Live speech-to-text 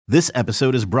This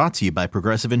episode is brought to you by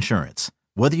Progressive Insurance.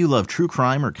 Whether you love true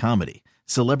crime or comedy,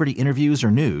 celebrity interviews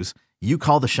or news, you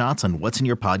call the shots on what's in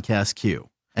your podcast queue.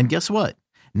 And guess what?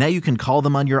 Now you can call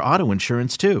them on your auto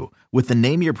insurance too with the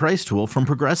Name Your Price tool from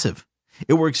Progressive.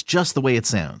 It works just the way it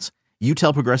sounds. You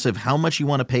tell Progressive how much you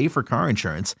want to pay for car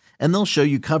insurance, and they'll show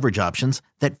you coverage options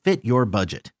that fit your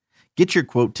budget. Get your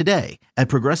quote today at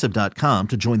Progressive.com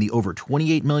to join the over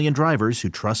 28 million drivers who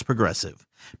trust Progressive.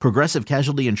 Progressive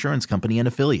Casualty Insurance Company and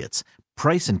Affiliates.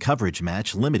 Price and coverage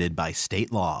match limited by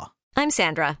state law. I'm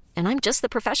Sandra, and I'm just the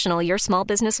professional your small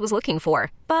business was looking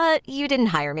for. But you didn't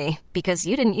hire me because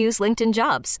you didn't use LinkedIn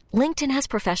Jobs. LinkedIn has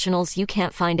professionals you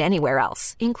can't find anywhere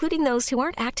else, including those who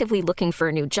aren't actively looking for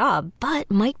a new job, but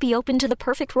might be open to the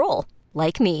perfect role,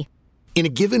 like me. In a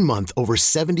given month, over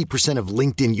 70% of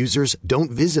LinkedIn users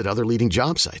don't visit other leading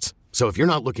job sites. So if you're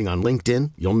not looking on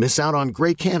LinkedIn, you'll miss out on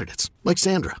great candidates like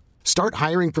Sandra. Start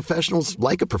hiring professionals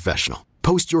like a professional.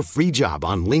 Post your free job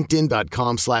on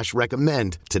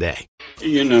linkedin.com/recommend today.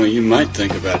 You know, you might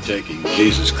think about taking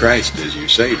Jesus Christ as your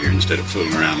savior instead of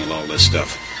fooling around with all this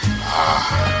stuff.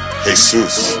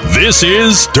 Jesus. This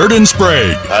is Dirt and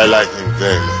Sprague. I like him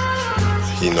very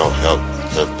much. He know help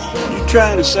with curveball. You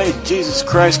trying to say Jesus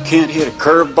Christ can't hit a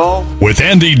curveball? With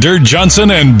Andy Dirt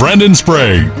Johnson and Brendan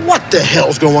Sprague. What the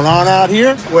hell's going on out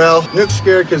here? Well, Nick's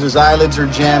scared because his eyelids are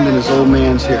jammed in his old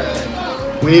man's hair.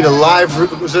 We need a live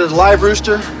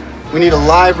rooster? We need a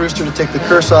live rooster to take the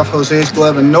curse off Jose's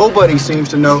glove, and nobody seems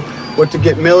to know what to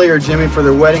get Millie or Jimmy for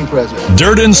their wedding present.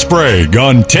 Dirt and Sprague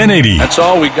on 1080. That's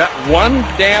all we got. One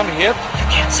damn hit. You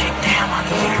can't say damn on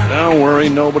the air. Don't worry,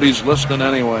 nobody's listening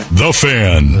anyway. The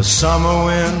Fan. The summer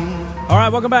wind. All right,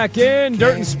 welcome back in.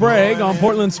 Dirt and Sprague on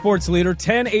Portland Sports Leader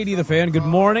 1080 The Fan. Good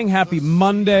morning. Happy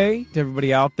Monday to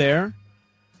everybody out there.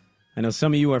 I know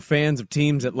some of you are fans of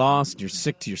teams that lost. You're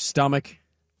sick to your stomach.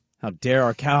 How dare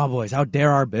our Cowboys? How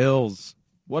dare our Bills?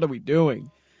 What are we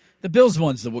doing? The Bills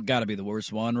one's got to be the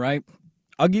worst one, right?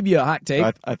 I'll give you a hot take.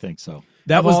 I think so.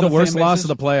 That was the worst loss of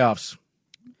the playoffs.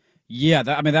 Yeah,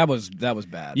 that was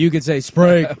bad. You could say,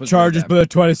 Sprague, Chargers blew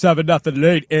 27-0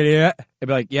 lead, idiot. They'd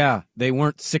be like, yeah, they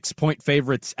weren't 6-point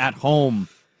favorites at home.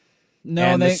 No,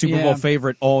 and the Super Bowl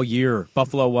favorite all year.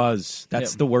 Buffalo was.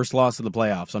 That's the worst loss of the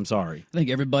playoffs. I'm sorry. I think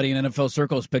everybody in NFL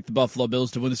circles picked the Buffalo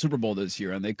Bills to win the Super Bowl this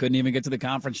year, and they couldn't even get to the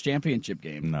conference championship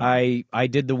game. No. I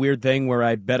did the weird thing where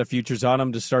I bet a futures on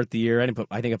them to start the year. I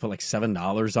think I put like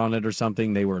 $7 on it or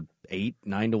something. They were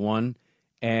 9 to 1,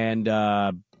 and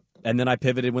then I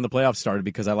pivoted when the playoffs started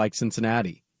because I like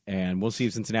Cincinnati, and we'll see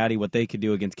if Cincinnati what they could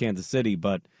do against Kansas City,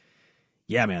 but.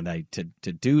 Yeah, man, to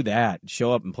do that,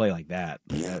 show up and play like that.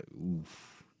 That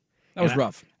was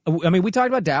rough. I mean, we talked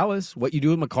about Dallas, what you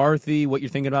do with McCarthy, what you're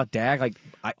thinking about Dak. Like,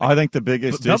 I think the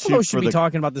biggest issue Buffalo should be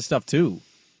talking about this stuff too.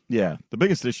 Yeah, the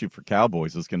biggest issue for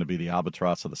Cowboys is going to be the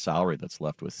albatross of the salary that's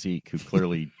left with Zeke, who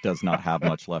clearly does not have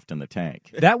much left in the tank.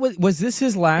 That was this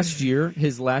his last year?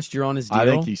 His last year on his deal? I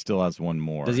think he still has one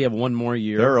more. Does he have one more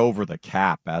year? They're over the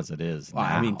cap as it is now.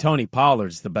 I mean, Tony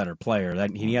Pollard's the better player.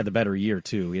 He had the better year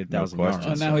too. He had 1,000 yards.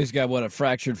 And now he's got a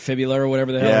fractured fibula or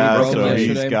whatever the hell he broke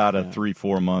yesterday. He's got a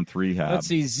 3-4 month rehab. Let's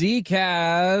see. Zeke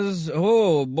has they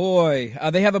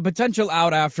have a potential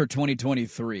out after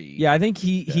 2023. Yeah, I think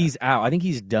he's out. I think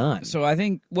he's done. So I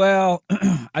think. Well,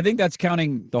 I think that's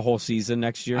counting the whole season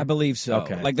next year. I believe so.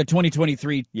 Okay. Like the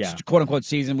 2023 quote-unquote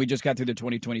season. We just got through the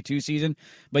 2022 season.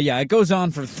 But yeah, it goes on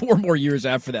for 4 more years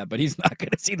after that. But he's not going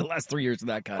to see the last 3 years of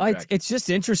that contract. It's just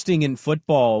interesting in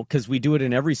football because we do it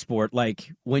in every sport.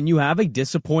 Like when you have a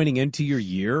disappointing end to your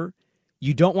year,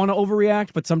 you don't want to overreact,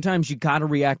 but sometimes you got to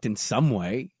react in some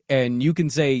way. And you can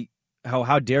say,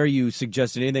 how dare you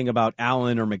suggest anything about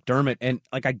Allen or McDermott? And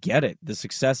like, I get it. The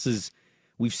success is...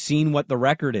 We've seen what the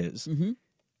record is. Mm-hmm.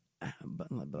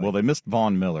 Well, they missed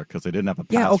Von Miller because they didn't have a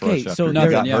pass rush after so he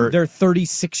got hurt. Their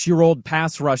 36-year-old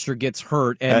pass rusher gets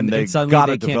hurt, and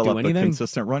suddenly they can't do anything. A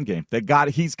consistent run game.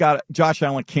 Josh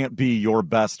Allen can't be your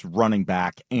best running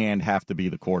back and have to be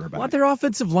the quarterback. Well, their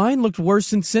offensive line looked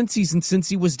worse than Cincy's, and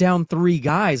Cincy was down 3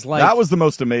 guys. Like that was the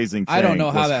most amazing thing. I don't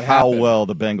know how that happened. How well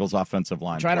the Bengals offensive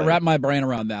line. Trying to wrap my brain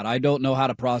around that. I don't know how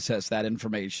to process that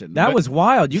information. That was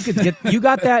wild. You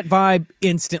got that vibe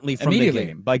instantly from the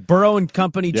game. Like Burrow and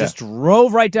company just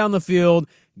drove right down the field,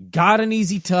 got an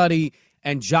easy tutty,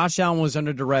 and Josh Allen was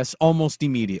under duress almost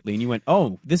immediately. And you went,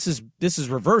 oh, this is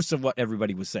reverse of what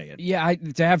everybody was saying. Yeah,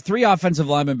 to have 3 offensive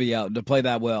linemen be out to play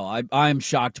that well, I am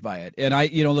shocked by it. And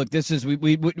look, this is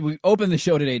we opened the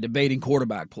show today debating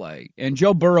quarterback play, and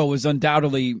Joe Burrow has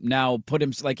undoubtedly now put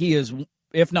him like he is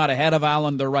if not ahead of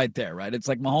Allen, they're right there, right? It's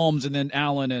like Mahomes and then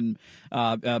Allen and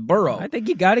Burrow. I think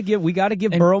we got to give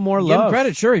Burrow more Give him love.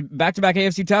 credit, sure. Back-to-back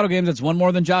AFC title games. That's one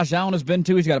more than Josh Allen has been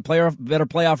to. He's got a better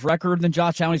playoff record than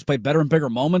Josh Allen. He's played better and bigger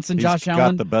moments than Josh Allen.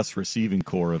 He's got the best receiving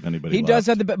core of anybody. He does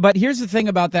have but here's the thing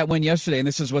about that win yesterday, and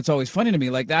this is what's always funny to me.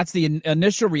 Like, that's the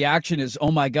initial reaction is,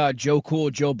 oh my God, Joe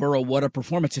Burrow, what a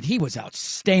performance. And he was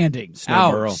outstanding.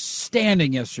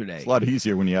 Outstanding yesterday. It's a lot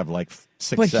easier when you have like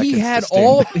 6 but seconds.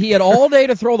 he had all day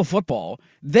to throw the football.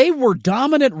 They were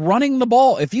dominant running the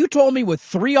ball. If you told me with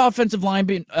 3 offensive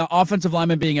linemen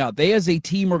being out, they as a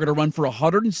team were going to run for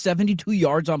 172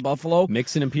 yards on Buffalo,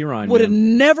 Mixon and Pirine would have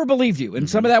never believed you. And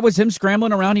some of that was him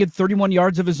scrambling around. He had 31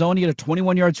 yards of his own. He had a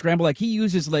 21-yard scramble. Like, he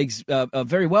used his legs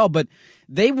very well. But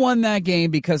they won that game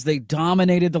because they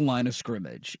dominated the line of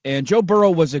scrimmage. And Joe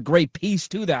Burrow was a great piece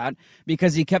to that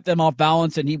because he kept them off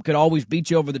balance, and he could always beat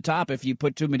you over the top if you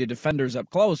put too many defenders up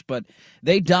close. But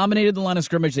they dominated the line of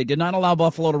scrimmage. They did not allow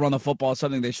Buffalo to run the football,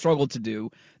 something they struggled to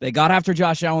do. They got after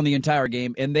Josh Allen the entire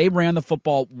game, and they ran the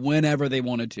football whenever they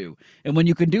wanted to. And when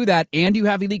you can do that and you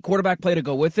have elite quarterback play to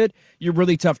go with it, you're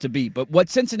really tough to beat. But what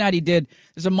Cincinnati did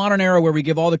is a modern era where we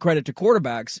give all the credit to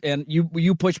quarterbacks, and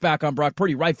you push back on Brock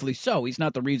Purdy, rightfully so. He's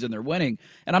not the reason they're winning.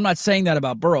 And I'm not saying that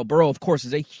about Burrow. Burrow, of course,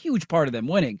 is a huge part of them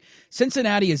winning.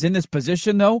 Cincinnati is in this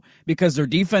position, though, because their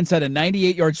defense had a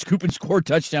 98-yard scoop and score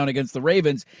touchdown against the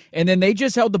Ravens, and then they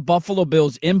just held the Buffalo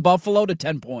Bills in Buffalo to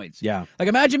 10 points. Yeah. Like,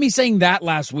 imagine me saying that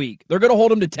last week. They're going to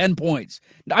hold them to 10 points.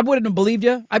 I wouldn't have believed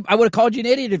you. I would have called you an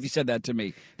idiot if you said that to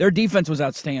me. Their defense was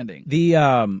outstanding.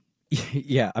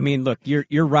 Yeah, I mean, look,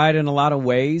 you're right in a lot of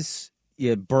ways.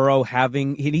 Yeah, Burrow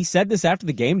he said this after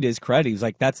the game to his credit. He was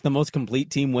like, that's the most complete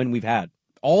team win we've had.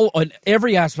 All on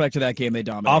every aspect of that game, they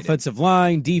dominated. Offensive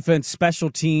line, defense,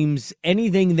 special teams,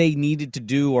 anything they needed to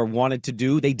do or wanted to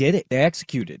do, they did it. They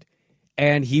executed.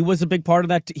 And he was a big part of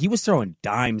that. He was throwing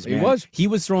dimes, man. He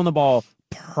was throwing the ball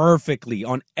perfectly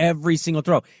on every single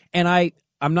throw. And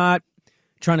I'm not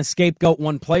trying to scapegoat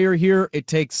one player here. It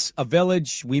takes a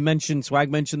village. Swag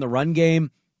mentioned the run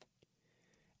game.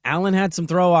 Allen had some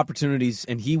throw opportunities,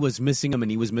 and he was missing them,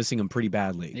 and he was missing them pretty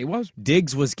badly. He was.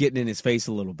 Diggs was getting in his face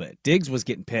a little bit. Diggs was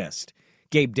getting pissed.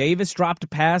 Gabe Davis dropped a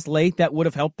pass late that would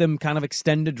have helped them kind of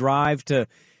extend a drive to,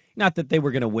 not that they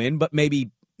were going to win, but maybe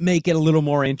make it a little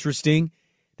more interesting.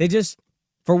 They just,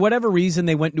 for whatever reason,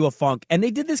 they went into a funk, and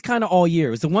they did this kind of all year.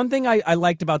 It was the one thing I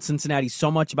liked about Cincinnati so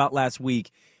much about last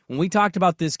week when we talked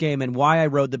about this game and why I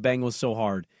rode the Bengals so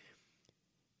hard.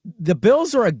 The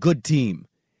Bills are a good team.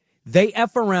 They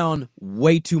F around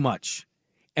way too much.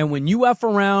 And when you F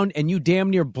around and you damn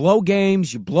near blow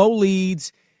games, you blow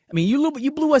leads. I mean,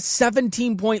 you blew a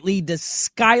 17-point lead to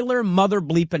Skylar Mother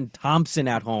Bleepin' Thompson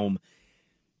at home.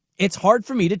 It's hard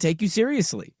for me to take you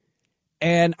seriously.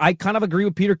 And I kind of agree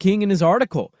with Peter King in his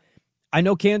article. I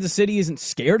know Kansas City isn't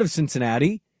scared of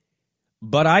Cincinnati,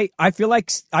 but I feel like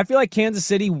Kansas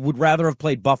City would rather have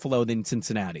played Buffalo than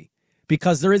Cincinnati.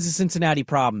 Because there is a Cincinnati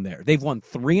problem there. They've won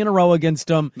 3 in a row against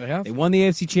them. They won the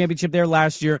AFC Championship there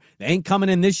last year. They ain't coming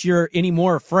in this year any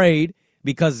more afraid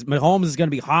because Mahomes is going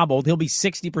to be hobbled. He'll be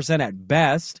 60% at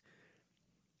best.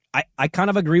 I kind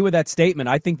of agree with that statement.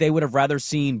 I think they would have rather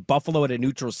seen Buffalo at a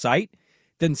neutral site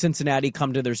than Cincinnati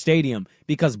come to their stadium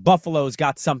because Buffalo's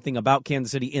got something about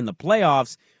Kansas City in the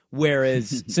playoffs,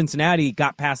 whereas Cincinnati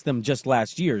got past them just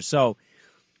last year. So,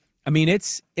 I mean,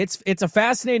 it's a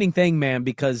fascinating thing, man,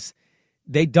 because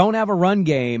they don't have a run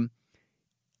game,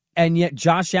 and yet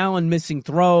Josh Allen missing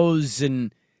throws,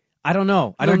 and I don't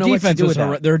know. I don't know what to do with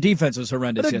that. Their defense was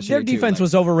horrendous yesterday, Their defense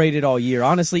was overrated all year.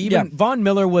 Honestly, even Von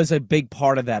Miller was a big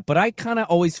part of that, but I kind of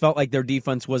always felt like their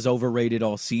defense was overrated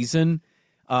all season.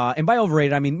 And by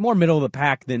overrated, I mean more middle of the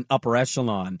pack than upper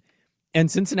echelon.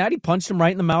 And Cincinnati punched them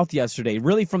right in the mouth yesterday,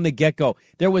 really from the get-go.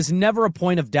 There was never a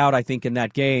point of doubt, I think, in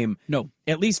that game. No.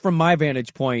 At least from my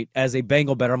vantage point as a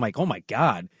Bengal bettor, I'm like, oh, my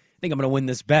God. I think I'm going to win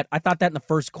this bet. I thought that in the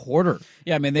first quarter.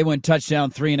 Yeah, I mean, they went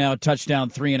touchdown, 3 and out, touchdown,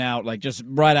 3 and out, like just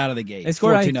right out of the gate. They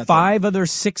scored 5 of their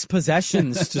 6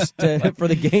 possessions just for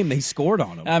the game. They scored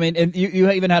on them. I mean, and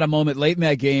you even had a moment late in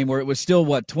that game where it was still,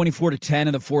 24-10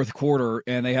 in the fourth quarter,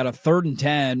 and they had a 3rd and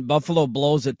 10. Buffalo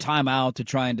blows a timeout to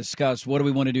try and discuss what do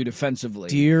we want to do defensively.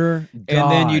 Dear God.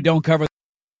 And then you don't cover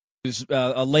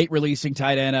a late releasing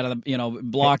tight end out of the,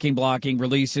 blocking,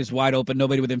 releases wide open,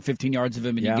 nobody within 15 yards of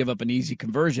him, and you give up an easy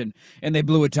conversion. And they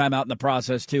blew a timeout in the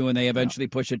process too, and they eventually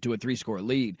push it to a 3-score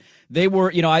lead. They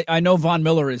were, I know Von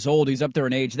Miller is old; he's up there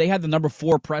in age. They had the number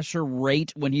 4 pressure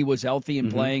rate when he was healthy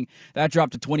and playing. That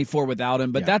dropped to 24 without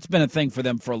him, but that's been a thing for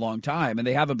them for a long time, and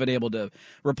they haven't been able to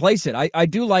replace it. I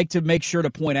do like to make sure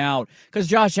to point out, because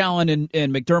Josh Allen and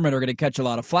McDermott are going to catch a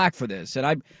lot of flack for this,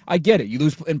 and I get it. You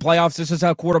lose in playoffs. This is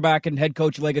how quarterback and head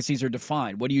coach legacies are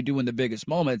defined. What do you do in the biggest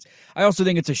moments? I also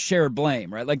think it's a shared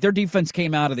blame, right? Like, their defense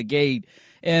came out of the gate,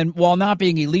 and while not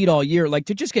being elite all year, like,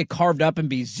 to just get carved up and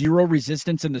be zero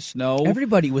resistance in the snow.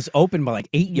 Everybody was open by like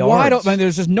 8 yards. Wide open.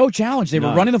 There's just no challenge. They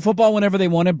were running the football whenever they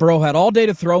wanted. Burrow had all day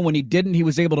to throw. When he didn't, he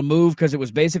was able to move because it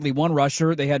was basically one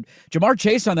rusher. They had Jamar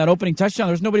Chase on that opening touchdown.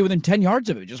 There's nobody within 10 yards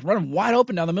of it. Just running wide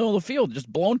open down the middle of the field,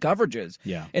 just blown coverages.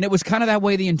 Yeah. And it was kind of that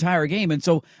way the entire game. And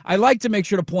so I like to make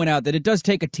sure to point out that it does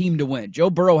take a team to win.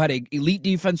 Joe Burrow had an elite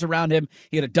defense around him.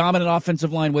 He had a dominant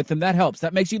offensive line with him. That helps.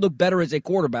 That makes you look better as a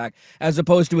quarterback as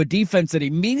opposed to a defense that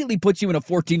immediately puts you in a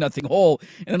 14-0 hole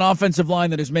and an offensive line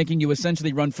that is making you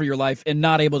essentially run for your life and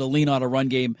not able to lean on a run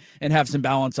game and have some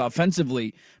balance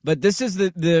offensively. But this is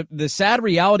the sad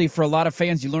reality for a lot of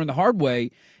fans. You learn the hard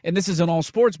way, and this is in all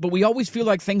sports, but we always feel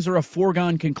like things are a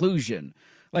foregone conclusion.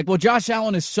 Like, well, Josh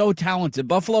Allen is so talented.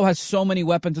 Buffalo has so many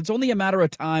weapons. It's only a matter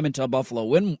of time until Buffalo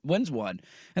wins one.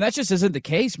 And that just isn't the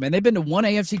case, man. They've been to one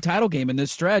AFC title game in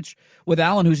this stretch with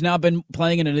Allen, who's now been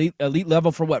playing at an elite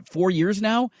level for, 4 years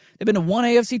now? They've been to one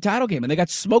AFC title game, and they got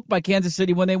smoked by Kansas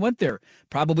City when they went there.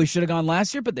 Probably should have gone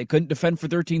last year, but they couldn't defend for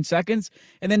 13 seconds.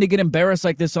 And then to get embarrassed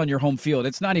like this on your home field,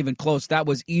 it's not even close. That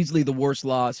was easily the worst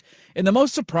loss and the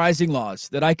most surprising loss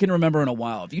that I can remember in a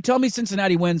while. If you tell me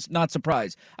Cincinnati wins, not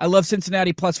surprised. I love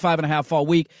Cincinnati plus 5.5 all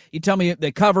week. You tell me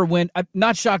they cover, win, I'm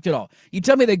not shocked at all. You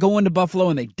tell me they go into Buffalo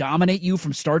and they dominate you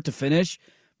from start to finish,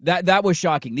 that was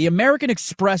shocking. The American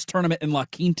Express tournament in La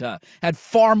Quinta had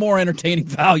far more entertaining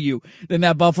value than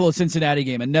that Buffalo-Cincinnati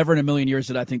game, and never in a million years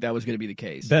did I think that was going to be the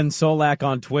case. Ben Solak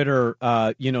on Twitter,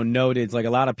 noted, like, a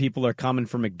lot of people are coming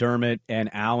for McDermott and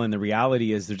Allen. The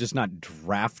reality is they're just not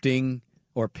drafting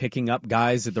or picking up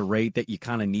guys at the rate that you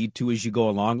kind of need to as you go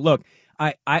along. Look,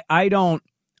 I don't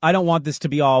want this to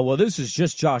be all, well, this is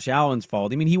just Josh Allen's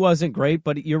fault. I mean, he wasn't great,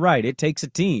 but you're right. It takes a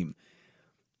team.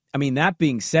 I mean, that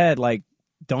being said, like,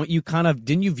 didn't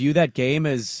you view that game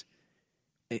as,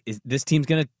 is this team's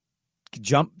going to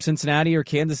jump Cincinnati or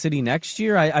Kansas City next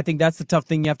year? I think that's the tough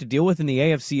thing you have to deal with in the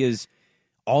AFC is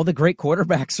all the great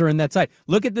quarterbacks are in that side.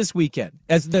 Look at this weekend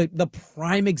as the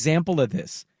prime example of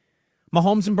this.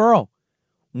 Mahomes and Burrow,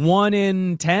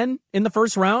 1-10 in the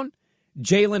first round.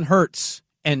 Jalen Hurts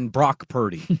and Brock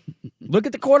Purdy. Look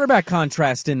at the quarterback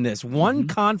contrast in this. One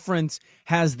conference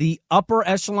has the upper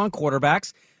echelon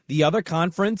quarterbacks. The other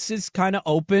conference is kind of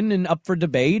open and up for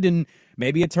debate, and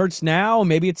maybe it's Hurts now,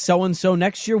 maybe it's so-and-so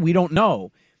next year. We don't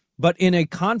know. But in a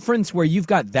conference where you've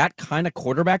got that kind of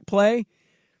quarterback play,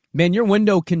 man, your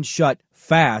window can shut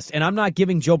fast. And I'm not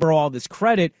giving Joe Burrow all this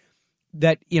credit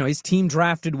that, his team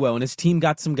drafted well and his team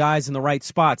got some guys in the right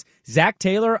spots. Zach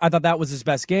Taylor, I thought that was his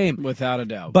best game. Without a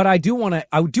doubt. But I do want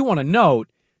to note,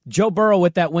 Joe Burrow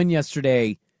with that win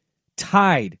yesterday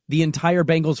tied the entire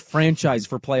Bengals franchise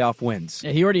for playoff wins.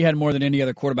 Yeah, he already had more than any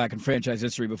other quarterback in franchise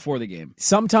history before the game.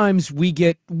 Sometimes we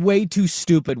get way too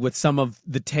stupid with some of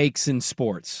the takes in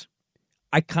sports.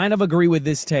 I kind of agree with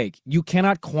this take. You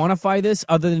cannot quantify this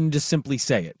other than just simply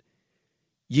say it.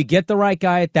 You get the right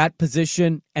guy at that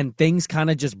position, and things kind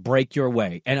of just break your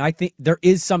way. And I think there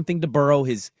is something to Burrow,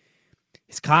 his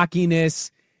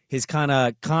cockiness, his kind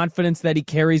of confidence that he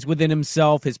carries within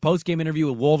himself, his post-game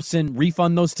interview with Wolfson.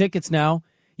 Refund those tickets now.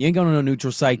 You ain't going to a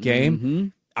neutral site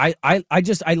game. I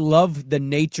love the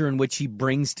nature in which he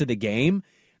brings to the game.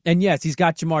 And yes, he's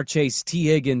got Jamar Chase, T.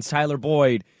 Higgins, Tyler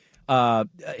Boyd,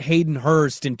 Hayden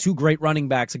Hurst, and 2 great running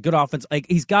backs, a good offense. Like,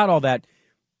 he's got all that,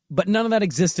 but none of that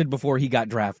existed before he got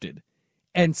drafted.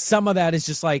 And some of that is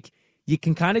just like, you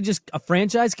can kind of just, a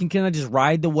franchise can kind of just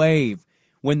ride the wave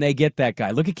when they get that guy.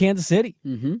 Look at Kansas City.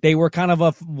 They were kind of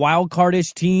a wild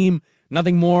card-ish team,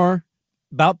 nothing more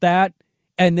about that.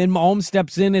 And then Mahomes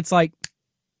steps in, it's like,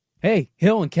 hey,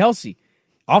 Hill and Kelsey,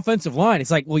 offensive line.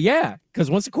 It's like, well, yeah, because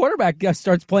once the quarterback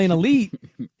starts playing elite,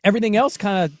 everything else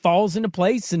kind of falls into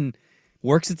place and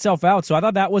works itself out. So I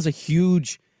thought that was a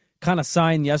huge kind of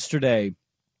sign yesterday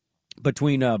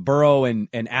between Burrow and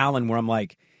Allen, where I'm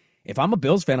like, if I'm a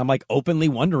Bills fan, I'm like openly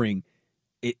wondering,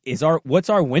 what's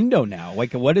our window now?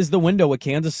 Like, what is the window with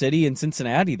Kansas City and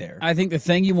Cincinnati there? I think the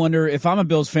thing you wonder, if I'm a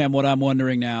Bills fan, what I'm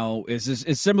wondering now is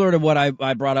similar to what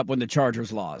I brought up when the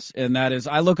Chargers lost, and that is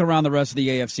I look around the rest of the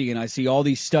AFC and I see all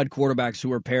these stud quarterbacks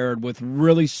who are paired with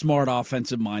really smart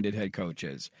offensive-minded head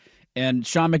coaches. And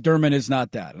Sean McDermott is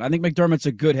not that. And I think McDermott's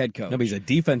a good head coach. No, but he's a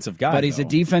defensive guy. But he's a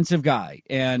defensive guy.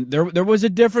 And there was a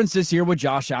difference this year with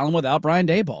Josh Allen without Brian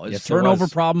Daboll. His turnover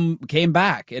problem came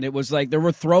back. And it was like there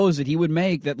were throws that he would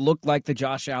make that looked like the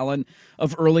Josh Allen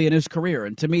of early in his career.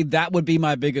 And to me, that would be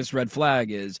my biggest red flag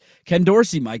is Ken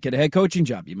Dorsey might get a head coaching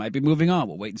job. He might be moving on.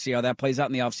 We'll wait and see how that plays out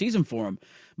in the offseason for him.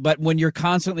 But when you're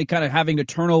constantly kind of having to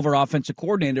turn over offensive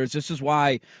coordinators, this is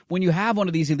why when you have one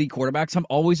of these elite quarterbacks, I'm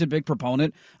always a big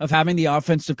proponent of having the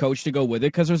offensive coach to go with it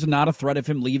because there's not a threat of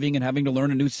him leaving and having to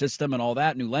learn a new system and all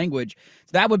that, new language.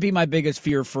 So that would be my biggest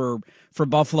fear for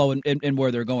Buffalo and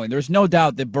where they're going. There's no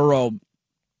doubt that Burrow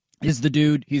is the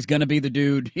dude. He's going to be the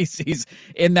dude. He's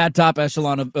in that top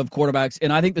echelon of quarterbacks.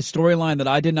 And I think the storyline that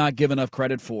I did not give enough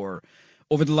credit for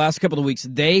over the last couple of weeks,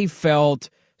 they felt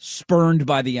spurned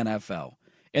by the NFL.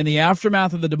 In the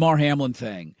aftermath of the Damar Hamlin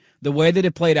thing, the way that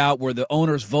it played out where the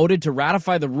owners voted to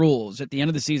ratify the rules at the end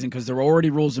of the season because there were already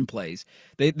rules in place,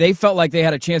 they felt like they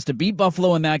had a chance to beat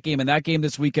Buffalo in that game, and that game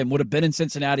this weekend would have been in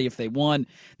Cincinnati if they won.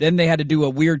 Then they had to do a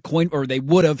weird they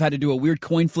would have had to do a weird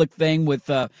coin flick thing with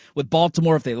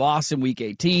Baltimore if they lost in Week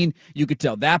 18. You could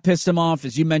tell that pissed them off.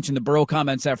 As you mentioned, the Burrow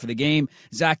comments after the game.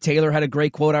 Zach Taylor had a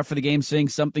great quote after the game saying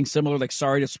something similar like,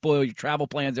 sorry to spoil your travel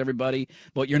plans, everybody,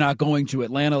 but you're not going to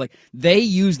Atlanta. Like, they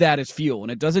use that as fuel,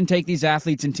 and it doesn't take these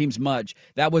athletes and teams much.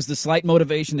 That was the slight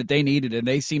motivation that they needed, and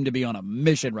they seem to be on a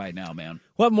mission right now, man.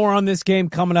 We'll have more on this game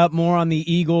coming up, more on the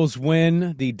Eagles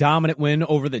win, the dominant win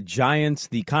over the Giants,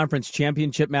 the conference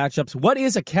championship matchups. What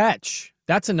is a catch?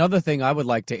 That's another thing I would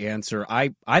like to answer.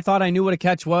 I thought I knew what a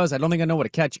catch was. I don't think I know what a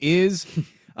catch is.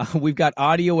 We've got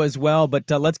audio as well, but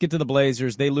let's get to the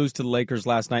Blazers. They lose to the Lakers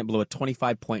last night, blew a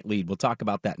 25-point lead. We'll talk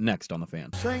about that next on The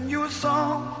Fan. Sing you a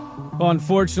song. Well,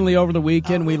 unfortunately, over the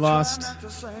weekend, we lost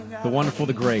the wonderful,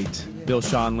 the great Bill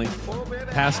Schonely.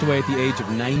 Passed away at the age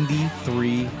of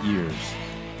 93 years.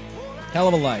 Hell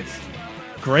of a life.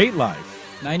 Great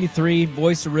life. 93,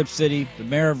 voice of Rip City, the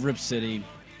mayor of Rip City.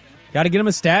 Got to get him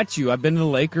a statue. I've been to the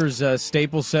Lakers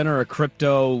Staples Center, a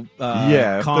crypto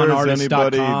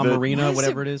conartist.com arena,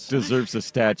 whatever it is. Deserves a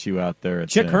statue out there.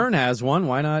 Chick Hearn has one.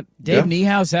 Why not? Dave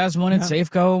Niehaus has one at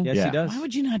Safeco. Yes, he does. Why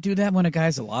would you not do that when a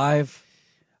guy's alive?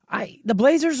 The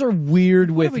Blazers are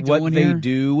weird with what they here?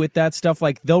 do with that stuff.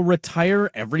 Like, they'll retire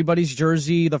everybody's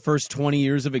jersey the first 20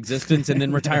 years of existence and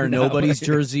then retire nobody's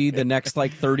jersey the next,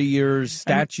 30 years.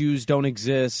 Statues don't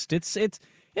exist.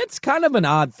 It's kind of an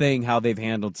odd thing how they've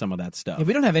handled some of that stuff. Yeah,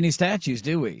 we don't have any statues,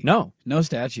 do we? No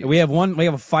statues. We have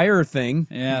a fire thing.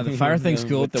 Yeah, the fire thing's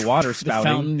cool with the water spouting. The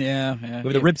fountain, yeah. We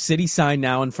have the Rip City sign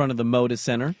now in front of the Moda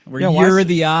Center. You're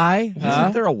the eye.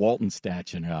 Isn't there a Walton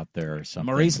statue out there or something?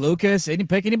 Maurice Lucas.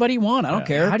 Pick anybody you want. I don't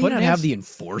care. How do you not have the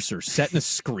enforcer setting a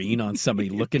screen on somebody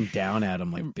looking down at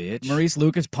him like, bitch? Maurice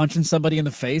Lucas punching somebody in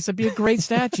the face. That'd be a great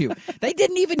statue. They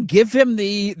didn't even give him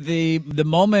the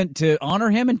moment to honor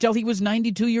him until he was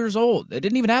 92 years old. It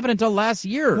didn't even happen until last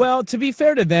year. Well, to be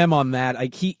fair to them on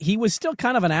that, he was still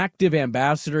kind of an active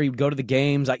ambassador. He would go to the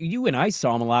games. You and I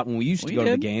saw him a lot when we used to go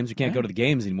to the games. We can't go to the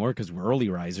games anymore because we're early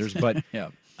risers. But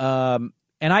and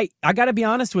I got to be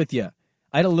honest with you,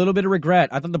 I had a little bit of regret.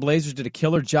 I thought the Blazers did a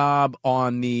killer job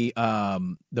on the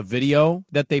video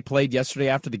that they played yesterday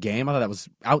after the game. I thought that was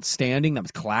outstanding. That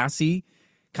was classy.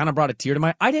 Kind of brought a tear to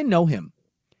my. I didn't know him.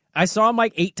 I saw him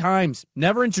 8 times.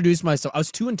 Never introduced myself. I was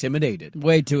too intimidated.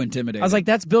 Way too intimidated. I was like,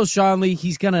 that's Bill Schonely.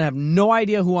 He's going to have no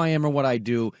idea who I am or what I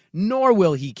do, nor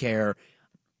will he care.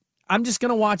 I'm just going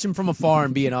to watch him from afar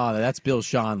and be in awe. That's Bill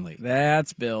Schonely.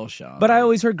 That's Bill Schonely. But I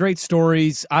always heard great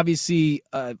stories. Obviously,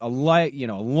 a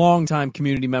long-time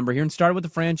community member here and started with the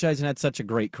franchise and had such a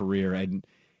great career. And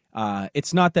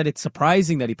it's not that it's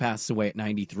surprising that he passed away at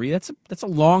 93. That's a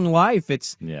long life.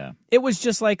 It was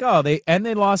just like,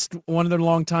 they lost one of their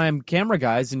longtime camera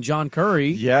guys in John Curry.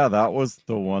 Yeah, that was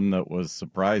the one that was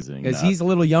surprising. Because he's a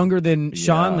little younger than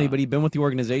Schonely, but he'd been with the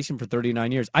organization for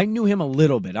 39 years. I knew him a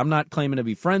little bit. I'm not claiming to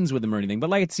be friends with him or anything, but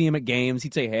I'd see him at games.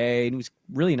 He'd say, hey, and he was a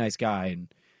really nice guy,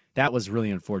 and that was really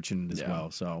unfortunate as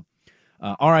well. So,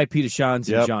 R.I.P. to Sean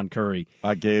and John Curry.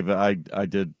 I did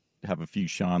have a few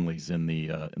Schonleys in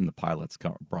the Pilots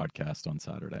broadcast on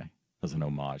Saturday as an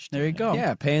homage to There you him. go.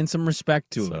 Yeah, paying some respect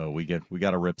to him. So we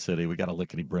got a Rip City, we got a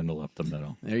lickety brindle up the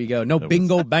middle. There you go. No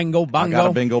bingo, bango, bongo. I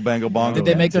got a bingo, bango, bongo. Did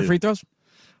they make their free throws?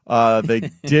 They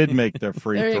did make their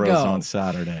free throws on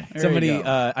Saturday. Somebody,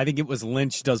 I think it was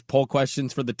Lynch, does poll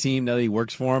questions for the team that he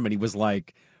works for him, and he was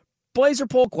like, Blazer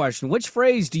poll question. Which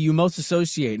phrase do you most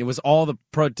associate? And it was all the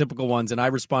prototypical ones, and I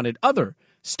responded, other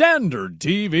standard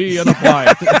TV and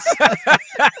appliances.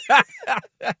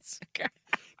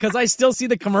 Because I still see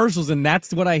the commercials, and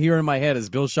that's what I hear in my head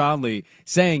is Bill Schonely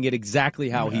saying it exactly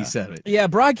how he said it. Yeah,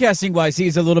 broadcasting-wise,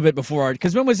 he's a little bit before art.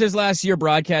 Because when was his last year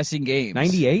broadcasting games?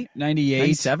 98? 98.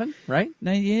 97, right?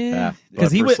 Yeah.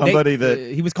 Because he was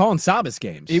he was calling Sabas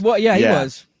games. He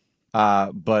was.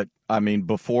 But, I mean,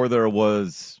 before there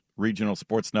was regional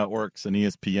sports networks and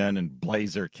ESPN and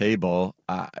Blazer Cable,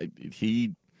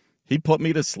 he put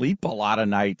me to sleep a lot of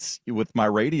nights with my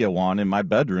radio on in my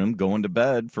bedroom going to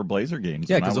bed for Blazer games.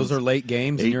 Yeah, because those are late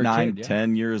games. 8, 9,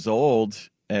 10 years old.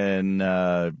 And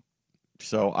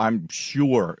so I'm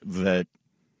sure that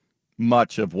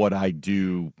much of what I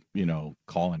do,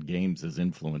 calling games is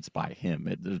influenced by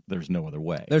him. There's no other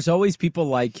way. There's always people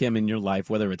like him in your life,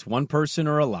 whether it's one person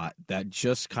or a lot, that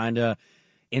just kind of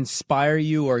inspire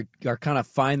you or kind of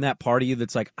find that part of you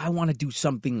that's like, I want to do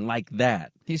something like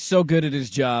that. He's so good at his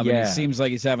job, and it seems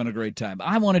like he's having a great time.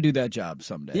 I want to do that job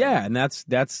someday. Yeah, and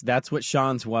that's what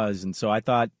Sean's was. And so I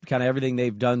thought kind of everything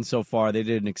they've done so far, they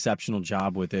did an exceptional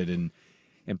job with it and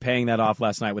paying that off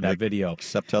last night with that video.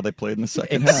 Except how they played in the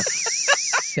second half.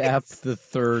 Except the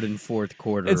third and fourth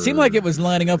quarter. It seemed like it was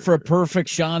lining up for a perfect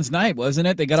Sean's night, wasn't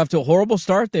it? They got off to a horrible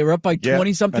start. They were up by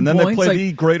 20-something points. And then they played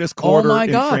the greatest quarter in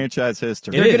franchise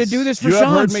history. They're going to do this for Sean's. You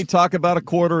have heard me talk about a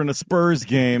quarter in a Spurs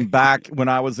game back when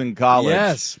I was in college.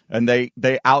 Yes. And they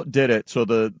outdid it. So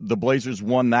the Blazers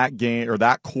won that game, or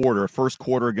that quarter, first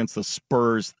quarter against the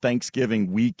Spurs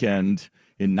Thanksgiving weekend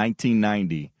in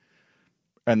 1990.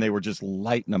 And they were just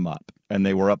lighting them up. And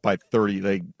they were up by 30.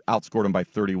 They outscored them by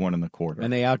 31 in the quarter.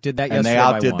 And they outdid that yesterday. And they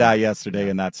outdid that yesterday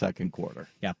in that second quarter.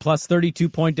 Yeah, plus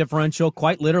 32-point differential.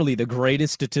 Quite literally, the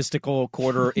greatest statistical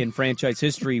quarter in franchise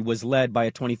history was led by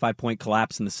a 25-point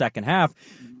collapse in the second half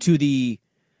to the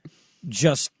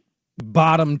just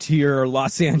bottom-tier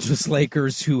Los Angeles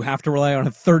Lakers who have to rely on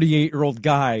a 38-year-old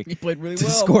guy to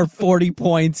score 40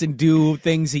 points and do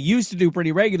things he used to do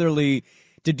pretty regularly.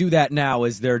 To do that now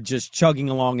is they're just chugging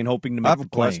along and hoping to make the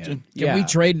play. Question. Can we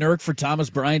trade Nurk for Thomas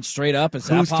Bryant straight up? Is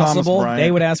Who's that possible? Thomas They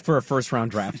would ask for a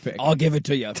first-round draft pick. I'll give it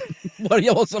to you. What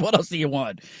else do you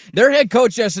want? Their head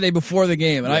coach yesterday before the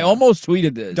game, and I almost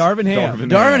tweeted this. Darvin Ham.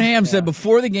 Darvin Ham said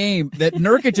before the game that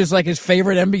Nurkic is like his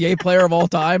favorite NBA player of all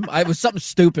time. It was something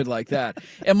stupid like that.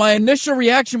 And my initial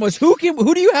reaction was, who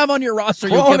do you have on your roster?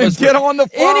 Get on the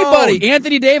phone. Anybody.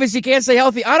 Anthony Davis, he can't stay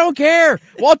healthy. I don't care.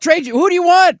 We'll trade you. Who do you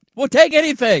want? We'll take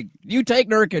anything. You take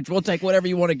Nurkic. We'll take whatever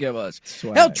you want to give us.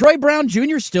 Swag. Hell, Troy Brown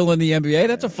Jr. is still in the NBA.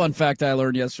 That's a fun fact I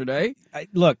learned yesterday.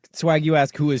 Look, Swag, you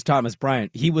ask who is Thomas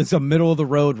Bryant. He was a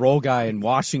middle-of-the-road role guy in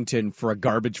Washington for a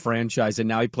garbage franchise, and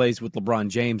now he plays with LeBron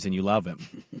James, and you love him.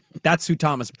 That's who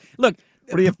Thomas... Look...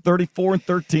 What do you have, 34 and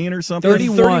 13 or something?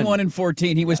 31 and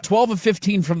 14. He was 12 of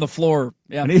 15 from the floor.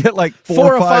 Yeah. And he hit like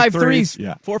four or five threes.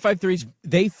 Yeah. 4 or 5 threes.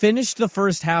 They finished the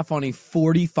first half on a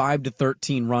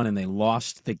 45-13 run, and they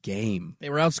lost the game. They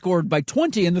were outscored by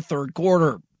 20 in the third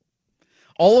quarter.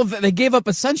 They gave up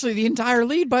essentially the entire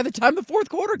lead by the time the fourth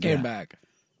quarter came back.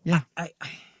 Yeah.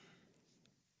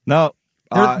 No.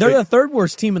 They're the third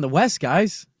worst team in the West,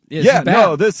 guys. This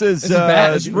is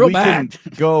bad. It's real bad.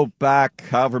 Can go back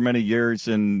however many years,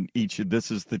 and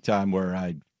this is the time where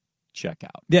I check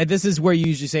out. Yeah, this is where you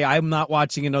usually say, I'm not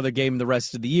watching another game the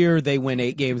rest of the year. They win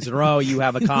 8 games in a row. You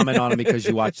have a comment on them because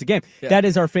you watch the game. Yeah. That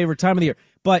is our favorite time of the year.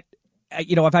 But,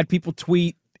 I've had people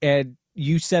tweet, and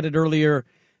you said it earlier,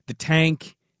 the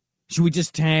tank. Should we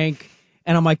just tank?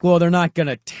 And I'm like, well, they're not going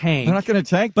to tank. They're not going to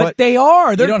tank, but they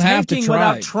are. They're don't have to tanking try.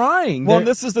 without trying. Well,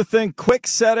 this is the thing. Quick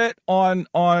said it on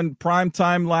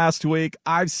primetime last week.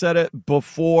 I've said it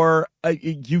before.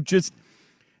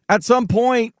 At some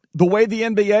point, the way the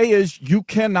NBA is, you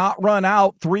cannot run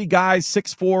out 3 guys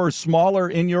 6'4" or smaller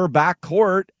in your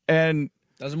backcourt, and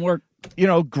doesn't work.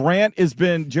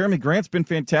 Jeremy Grant's been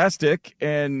fantastic,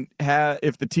 and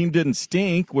if the team didn't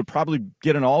stink, would probably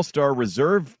get an All-Star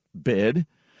reserve bid.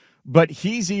 But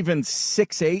he's even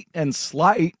 6'8" and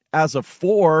slight as a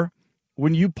 4.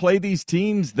 When you play these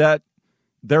teams that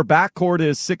their backcourt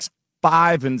is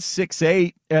 6'5" and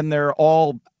 6'8", and they're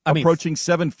all approaching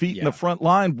 7 feet in the front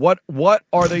line, what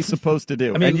are they supposed to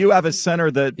do? And you have a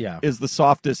center that is the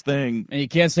softest thing. And you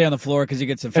can't stay on the floor because he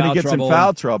gets in foul trouble. And he gets in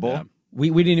foul trouble. Yeah. We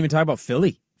didn't even talk about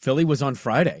Philly. Philly was on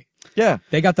Friday. Yeah.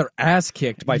 They got their ass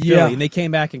kicked by Philly, and they came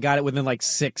back and got it within like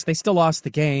 6. They still lost the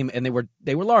game, and they were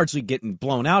largely getting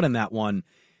blown out in that one.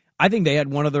 I think they had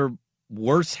one of their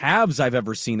worst halves I've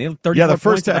ever seen. They had 34 the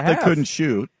first points half they couldn't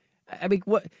shoot. I mean,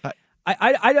 what?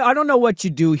 I don't know what you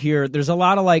do here. There's a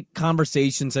lot of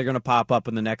conversations that are going to pop up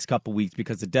in the next couple weeks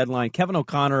because the deadline. Kevin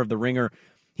O'Connor of The Ringer,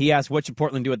 he asked, what should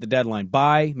Portland do at the deadline?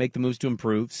 Buy, make the moves to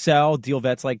improve, sell, deal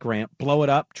vets like Grant, blow it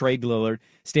up, trade Lillard,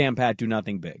 stand pat, do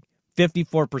nothing big.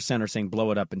 54% are saying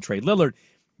blow it up and trade Lillard.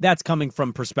 That's coming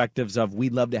from perspectives of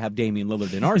we'd love to have Damian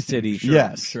Lillard in our city.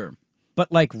 Sure. But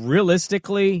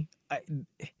realistically,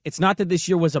 it's not that this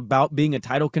year was about being a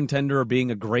title contender or being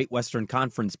a great Western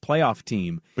Conference playoff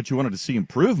team. But you wanted to see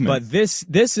improvement. But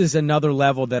this is another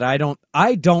level that I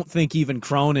don't think even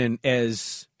Cronin,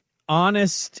 as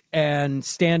honest and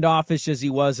standoffish as he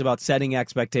was about setting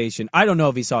expectation, I don't know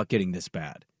if he saw it getting this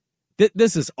bad.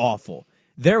 This is awful.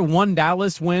 Their one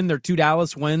Dallas win, their two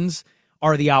Dallas wins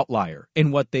are the outlier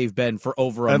in what they've been for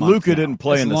over a month. And Luka didn't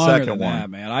play in the second one. That,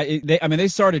 man. They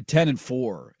started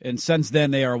 10-4, and since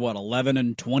then they are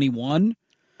 11-21.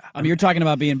 I mean, you're talking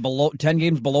about being 10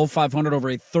 games below 500 over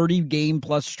a 30-game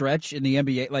plus stretch in the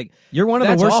NBA. You're one of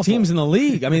the worst teams in the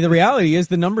league. I mean, the reality is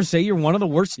the numbers say you're one of the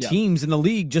worst teams in the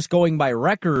league just going by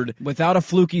record. Without a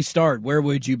fluky start, where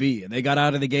would you be? And they got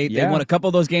out of the gate. Yeah. They won a couple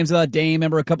of those games without Dame.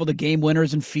 Remember a couple of the game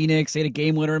winners in Phoenix. They had a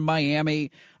game winner in Miami.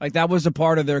 That was a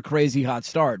part of their crazy hot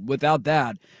start. Without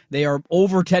that, they are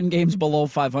over 10 games below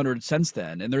 500 since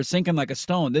then, and they're sinking like a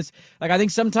stone. I think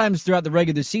sometimes throughout the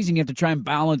regular season, you have to try and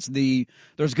balance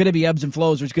there's going to be ebbs and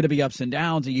flows, there's going to be ups and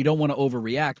downs, and you don't want to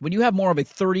overreact. When you have more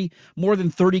than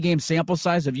 30 game sample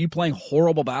size of you playing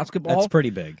horrible basketball, that's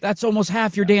pretty big. That's almost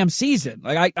half your damn season.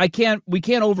 We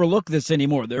can't overlook this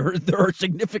anymore. There are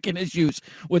significant issues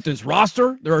with this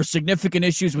roster. There are significant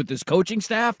issues with this coaching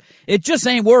staff. It just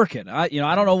ain't working. I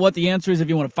don't know what the answer is. If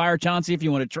you want to fire Chauncey, if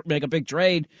you want to make a big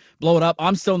trade, blow it up.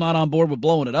 I'm still not on board with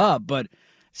blowing it up, but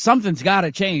something's got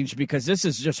to change because this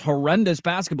is just horrendous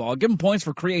basketball. I'll give them points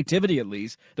for creativity at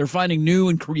least. They're finding new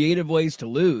and creative ways to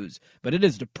lose, but it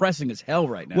is depressing as hell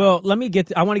right now. Well,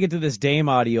 I want to get to this Dame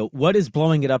audio. What is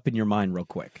blowing it up in your mind real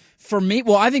quick? For me,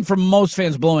 I think for most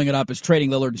fans, blowing it up is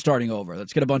trading Lillard and starting over.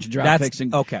 Let's get a bunch of draft picks.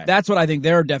 Okay. That's what I think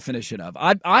their definition of.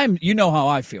 I'm you know how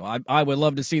I feel. I would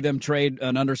love to see them trade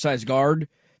an undersized guard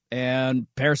and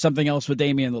pair something else with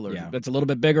Damian Lillard. That's a little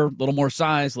bit bigger, a little more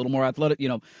size, a little more athletic, a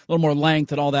little more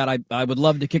length and all that. I would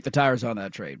love to kick the tires on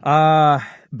that trade.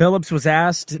 Billups was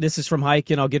asked, this is from Hike,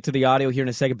 and I'll get to the audio here in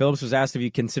a second. Billups was asked if you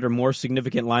consider more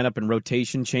significant lineup and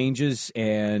rotation changes,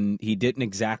 and he didn't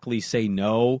exactly say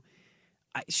no.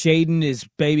 Shaden is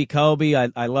baby Kobe.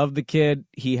 I love the kid.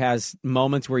 He has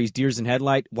moments where he's deers in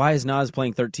headlight. Why is Naz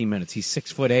playing 13 minutes? He's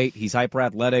 6'8". He's hyper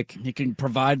athletic. He can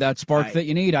provide that spark that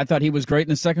you need. I thought he was great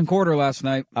in the second quarter last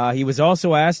night. He was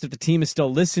also asked if the team is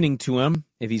still listening to him,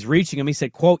 if he's reaching him. He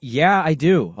said, quote, "Yeah, I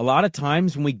do. A lot of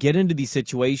times when we get into these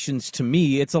situations, to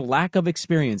me, it's a lack of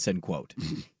experience," end quote.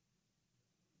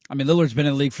 I mean, Lillard's been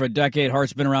in the league for a decade.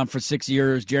 Hart's been around for 6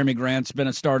 years. Jeremy Grant's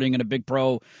been starting and a big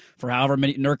pro for however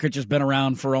many. Nurkic has been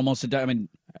around for almost a decade. I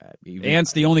mean,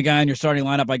 Ant's the only guy in your starting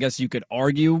lineup, I guess you could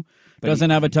argue. Doesn't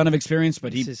have a ton of experience,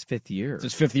 but he's his fifth year. It's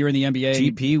his fifth year in the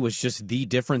NBA. GP was just the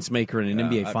difference maker in an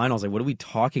NBA Finals. What are we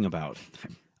talking about?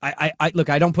 Look,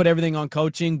 I don't put everything on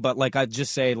coaching, but I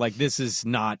just say this is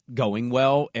not going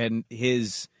well, and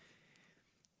his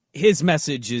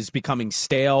message is becoming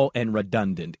stale and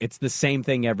redundant. It's the same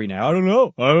thing every night. I don't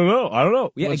know.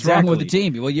 Yeah, What's wrong with the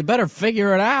team? Well, you better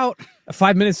figure it out.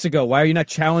 5 minutes ago, why are you not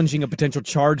challenging a potential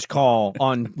charge call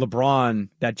on LeBron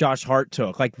that Josh Hart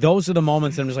took? Those are the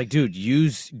moments that I'm just like, dude,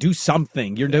 do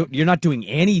something. You're not doing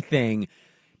anything.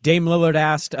 Dame Lillard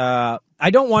asked, I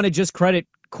don't want to just credit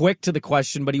Quick to the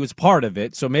question, but he was part of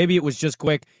it. So maybe it was just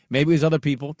Quick. Maybe it was other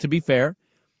people, to be fair.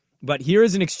 But here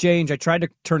is an exchange. I tried to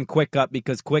turn Quick up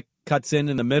because Quick cuts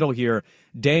in the middle here.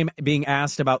 Dame being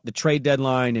asked about the trade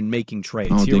deadline and making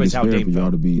trades. I don't here think is it's how fair Dame for y'all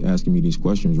felt. to be asking me these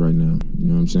questions right now. You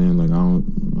know what I'm saying?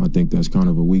 I think that's kind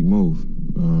of a weak move.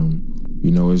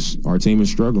 Our team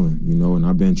is struggling. And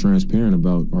I've been transparent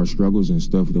about our struggles and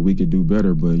stuff that we could do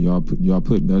better. But y'all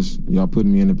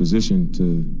putting me in a position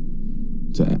to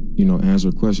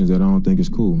answer questions that I don't think is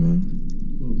cool, man.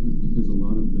 Well, because a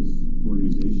lot of this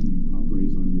organization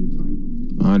operates on your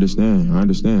timeline. I understand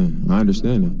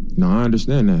that. No, I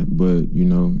understand that. But,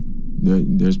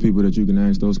 there's people that you can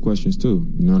ask those questions too.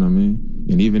 You know what I mean?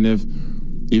 And even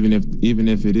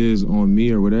if it is on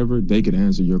me or whatever, they could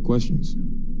answer your questions.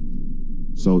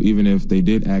 So even if they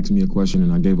did ask me a question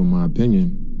and I gave them my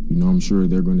opinion, I'm sure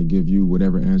they're going to give you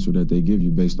whatever answer that they give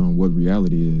you based on what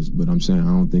reality is. But I'm saying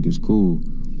I don't think it's cool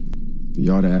for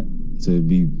y'all to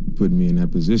be putting me in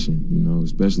that position,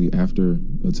 especially after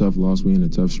a tough loss, we in a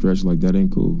tough stretch. That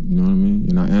ain't cool, you know what I mean?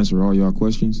 And I answer all y'all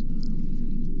questions,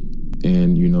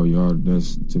 and y'all,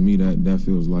 to me that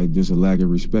feels like just a lack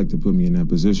of respect to put me in that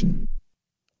position.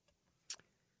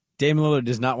 Damian Lillard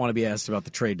does not want to be asked about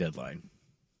the trade deadline.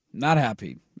 Not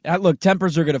happy. Look,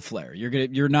 tempers are going to flare.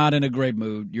 You're not in a great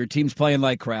mood. Your team's playing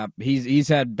like crap. He's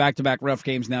had back-to-back rough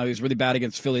games now. He was really bad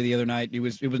against Philly the other night. It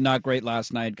was not great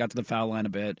last night. Got to the foul line a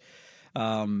bit.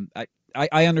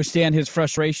 I understand his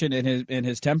frustration and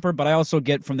his temper, but I also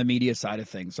get from the media side of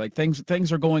things. Like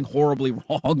things are going horribly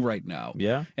wrong right now.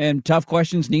 Yeah. And tough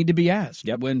questions need to be asked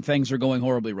when things are going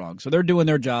horribly wrong. So they're doing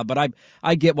their job, but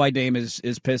I get why Dame is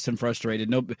pissed and frustrated.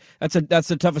 No, that's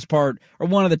the toughest part, or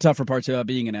one of the tougher parts about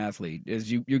being an athlete, is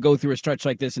you go through a stretch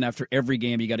like this, and after every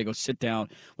game you got to go sit down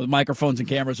with microphones and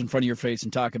cameras in front of your face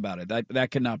and talk about it.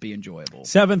 That cannot be enjoyable.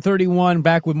 7:31,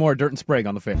 back with more Dirt and Sprague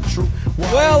on the Fan.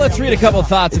 Well, let's read a couple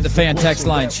thoughts at the Fan text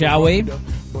line, shall we?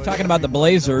 Talking about the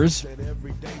Blazers.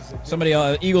 Somebody,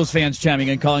 Eagles fans chiming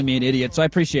in, calling me an idiot, so I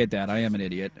appreciate that. I am an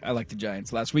idiot. I like the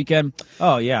Giants last weekend.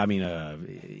 Oh, yeah, I mean,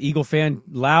 Eagle fan,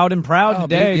 loud and proud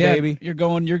today, baby. You're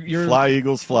Fly,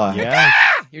 Eagles, fly. Yeah.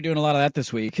 You're doing a lot of that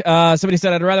this week. Somebody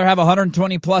said, I'd rather have a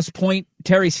 120-plus point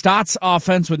Terry Stotts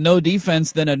offense with no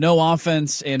defense than a no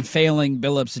offense and failing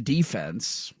Billups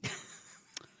defense.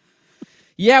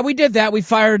 Yeah, we did that. We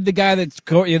fired the guy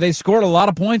they scored a lot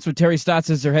of points with Terry Stotts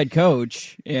as their head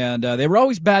coach, and they were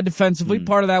always bad defensively.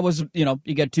 Part of that was, you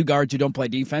get two guards who don't play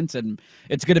defense, and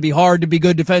it's going to be hard to be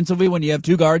good defensively when you have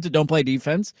two guards that don't play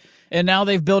defense. And now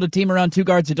they've built a team around two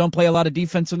guards that don't play a lot of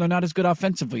defense, and they're not as good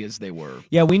offensively as they were.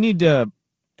 Yeah, we need to.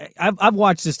 I've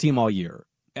watched this team all year.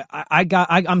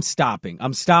 I'm stopping.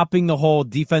 I'm stopping the whole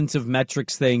defensive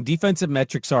metrics thing. Defensive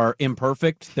metrics are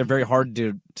imperfect. They're very hard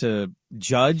to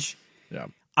judge. Yeah.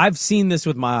 I've seen this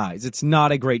with my eyes. It's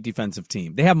not a great defensive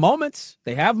team. They have moments.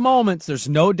 There's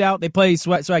no doubt. They play,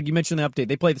 Swag, you mentioned the update.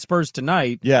 They play the Spurs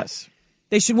tonight. Yes.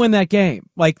 They should win that game.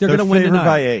 Like, they're going to win tonight.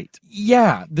 By 8.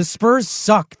 Yeah, the Spurs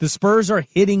suck. The Spurs are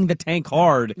hitting the tank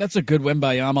hard. That's a good win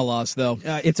by Yama loss, though.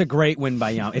 It's a great win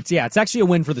by Yama. It's actually a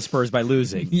win for the Spurs by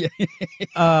losing.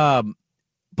 Yeah.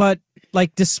 But,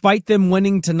 like, despite them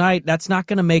winning tonight, that's not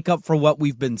going to make up for what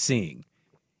we've been seeing.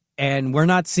 And we're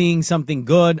not seeing something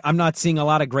good. I'm not seeing a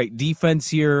lot of great defense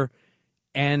here.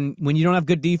 And when you don't have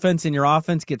good defense and your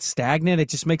offense gets stagnant, it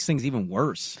just makes things even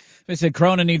worse. They said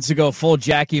Cronin needs to go full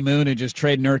Jackie Moon and just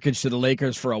trade Nurkic to the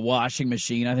Lakers for a washing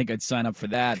machine. I think I'd sign up for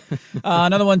that.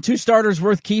 Another one, 2 starters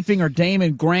worth keeping are Dame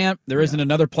and Grant. There isn't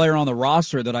another player on the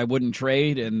roster that I wouldn't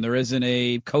trade, and there isn't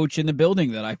a coach in the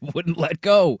building that I wouldn't let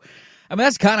go. I mean,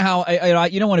 that's kind of how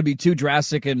you don't want to be too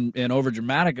drastic and over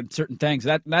dramatic in certain things.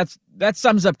 That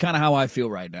sums up kind of how I feel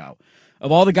right now.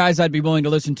 Of all the guys I'd be willing to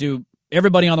listen to,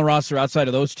 everybody on the roster outside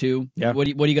of those two. Yeah. What are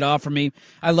you going to offer me?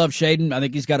 I love Shaden. I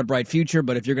think he's got a bright future.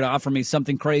 But if you're going to offer me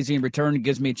something crazy in return, it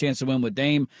gives me a chance to win with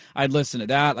Dame, I'd listen to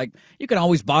that. Like, you can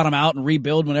always bottom out and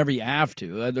rebuild whenever you have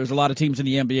to. There's a lot of teams in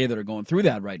the NBA that are going through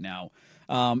that right now.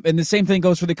 And the same thing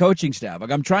goes for the coaching staff.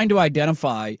 Like, I'm trying to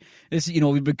identify this.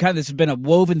 This has been a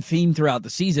woven theme throughout the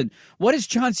season. What is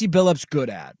Chauncey Billups good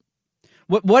at?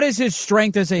 What is his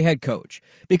strength as a head coach?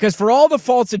 Because for all the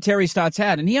faults that Terry Stotts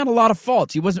had, and he had a lot of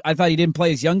faults. I thought he didn't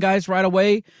play his young guys right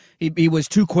away. He was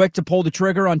too quick to pull the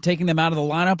trigger on taking them out of the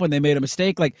lineup when they made a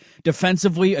mistake. Like,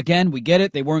 defensively, again, we get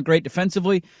it. They weren't great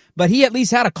defensively. But he at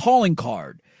least had a calling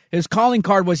card. His calling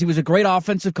card was he was a great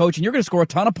offensive coach, and you're going to score a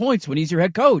ton of points when he's your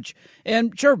head coach.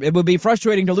 And sure, it would be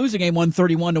frustrating to lose a game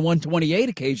 131 to 128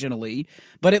 occasionally,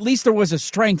 but at least there was a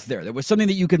strength there. There was something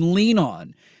that you can lean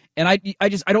on. And I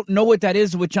don't know what that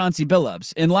is with Chauncey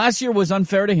Billups. And last year was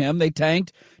unfair to him. They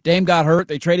tanked. Dame got hurt.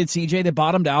 They traded CJ. They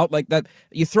bottomed out. Like that,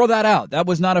 you throw that out. That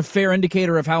was not a fair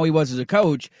indicator of how he was as a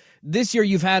coach. This year,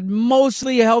 you've had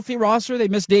mostly a healthy roster. They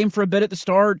missed Dame for a bit at the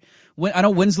start. I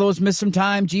know Winslow's missed some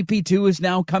time. GP2 is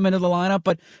now come into the lineup.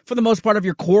 But for the most part of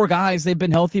your core guys, they've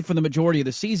been healthy for the majority of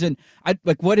the season.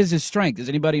 What is his strength? Does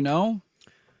anybody know?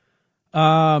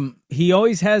 He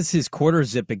always has his quarter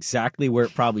zip exactly where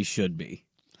it probably should be.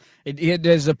 It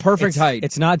is a perfect height.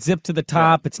 It's not zipped to the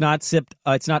top. Yeah. It's not zipped.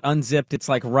 It's not unzipped. It's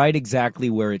like right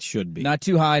exactly where it should be. Not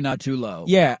too high, not too low.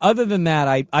 Yeah. Other than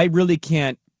that, I really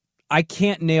can't. I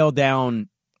can't nail down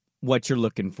what you're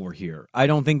looking for here. I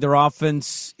don't think their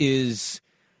offense is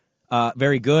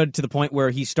very good to the point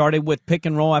where he started with pick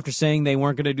and roll after saying they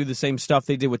weren't going to do the same stuff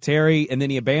they did with Terry, and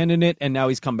then he abandoned it, and now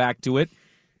he's come back to it.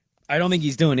 I don't think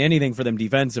he's doing anything for them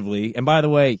defensively. And by the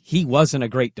way, he wasn't a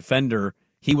great defender.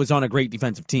 He was on a great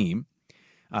defensive team.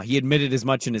 He admitted as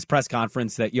much in his press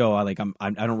conference that, I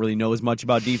don't really know as much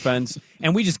about defense,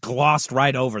 and we just glossed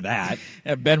right over that.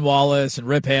 Ben Wallace and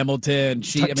Rip Hamilton,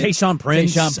 Tayshaun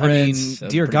Prince. I mean,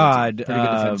 dear God,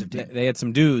 they had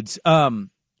some dudes.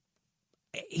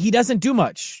 He doesn't do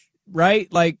much,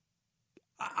 right? Like,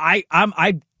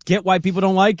 I get why people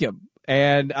don't like him,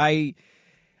 and I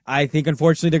I think,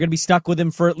 unfortunately, they're going to be stuck with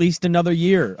him for at least another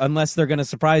year, unless they're going to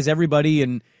surprise everybody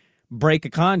and break a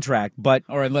contract.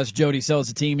 Or unless Jody sells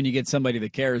the team and you get somebody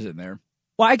that cares in there.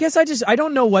 Well, I guess I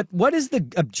don't know what is the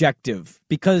objective,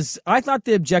 because I thought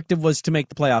the objective was to make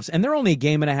the playoffs, and they're only a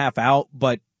game and a half out,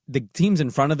 but the teams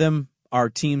in front of them are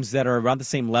teams that are around the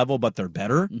same level, but they're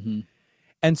better. Mm-hmm.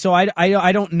 And so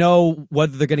I don't know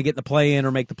whether they're going to get the play-in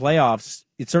or make the playoffs.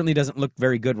 It certainly doesn't look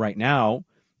very good right now,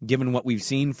 given what we've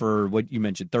seen for what you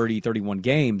mentioned, 30, 31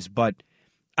 games. But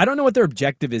I don't know what their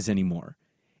objective is anymore.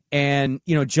 And,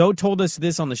 Joe told us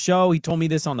this on the show. He told me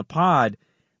this on the pod.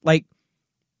 Like,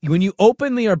 when you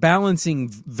openly are balancing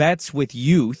vets with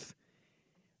youth,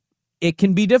 it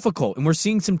can be difficult. And we're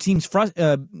seeing some teams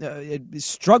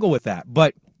struggle with that.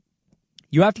 But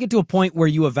you have to get to a point where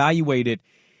you evaluate it.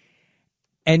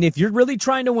 And if you're really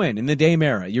trying to win in the Dame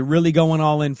era, you're really going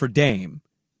all in for Dame,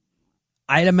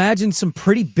 I'd imagine some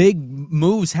pretty big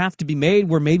moves have to be made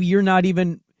where maybe you're not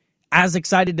even as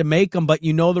excited to make them, but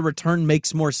the return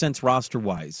makes more sense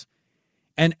roster-wise.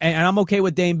 And I'm okay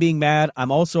with Dame being mad.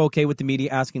 I'm also okay with the media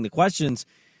asking the questions.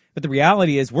 But the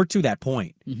reality is we're to that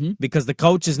point because the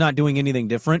coach is not doing anything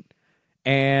different,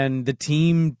 and the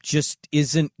team just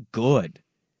isn't good.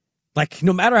 Like,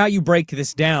 no matter how you break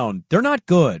this down, they're not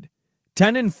good.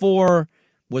 10-4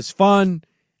 was fun.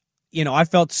 I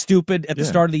felt stupid at the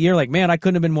start of the year. Like, man, I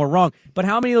couldn't have been more wrong. But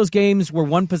how many of those games were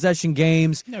one-possession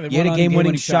games? You had a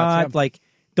game-winning shot. Yeah. Like,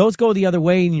 those go the other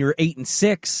way, and you're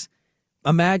 8-6.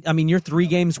 You're 3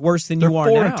 games worse than you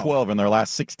are now. They're 4-12 in their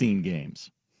last 16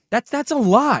 games. That's a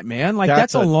lot, man. Like,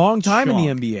 that's a long time in the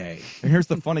NBA. And here's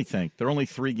the funny thing. They're only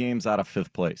 3 games out of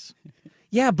 5th place.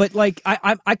 Yeah, but like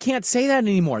I can't say that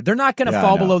anymore. They're not going to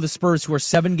fall below the Spurs, who are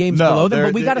 7 games below them.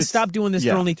 But we got to stop doing this.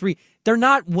 They're only 3. They're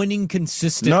not winning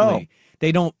consistently.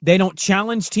 No. They don't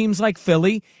challenge teams like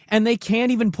Philly, and they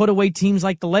can't even put away teams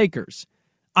like the Lakers.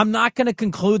 I'm not going to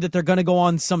conclude that they're going to go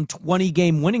on some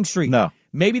 20-game winning streak. No.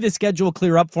 Maybe the schedule will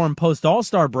clear up for them post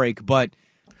All-Star break, but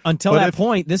until that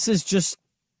point, this is just.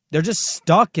 They're just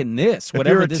stuck in this,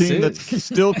 whatever this is. If you're a team that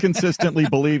still consistently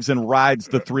believes and rides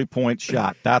the three-point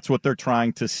shot, that's what they're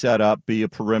trying to set up, be a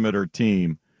perimeter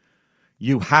team.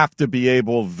 You have to be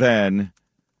able then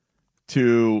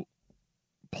to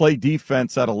play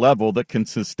defense at a level that can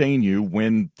sustain you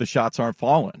when the shots aren't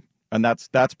falling. And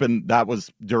that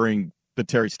was during the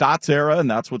Terry Stotts era,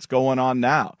 and that's what's going on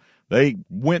now. They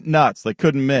went nuts. They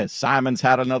couldn't miss. Simons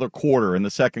had another quarter in the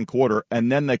second quarter,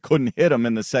 and then they couldn't hit him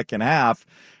in the second half,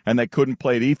 and they couldn't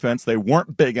play defense. They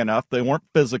weren't big enough. They weren't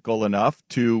physical enough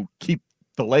to keep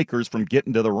the Lakers from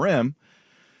getting to the rim.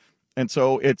 And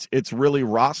so it's really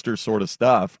roster sort of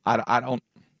stuff.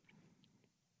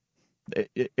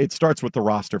 It starts with the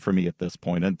roster for me at this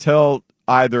point. Until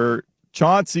either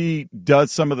Chauncey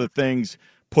does some of the things,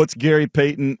 puts Gary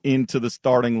Payton into the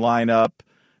starting lineup,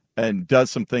 and does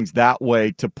some things that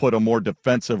way to put a more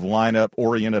defensive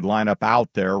oriented lineup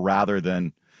out there rather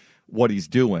than what he's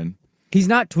doing. He's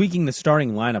not tweaking the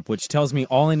starting lineup, which tells me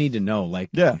all I need to know. Like,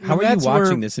 how are you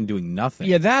watching this and doing nothing?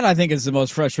 Yeah, that I think is the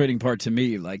most frustrating part to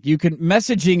me. Like,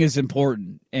 messaging is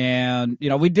important. And,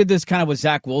 we did this kind of with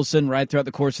Zach Wilson, right, throughout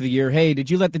the course of the year. Hey, did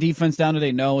you let the defense down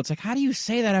today? No. It's like, how do you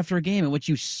say that after a game in which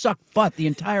you suck butt the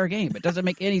entire game? It doesn't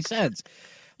make any sense.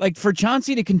 Like, for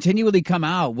Chauncey to continually come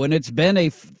out when it's been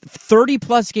a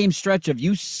 30-plus game stretch of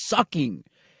you sucking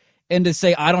and to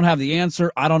say, I don't have the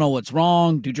answer, I don't know what's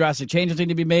wrong, do drastic changes need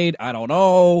to be made, I don't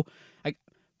know.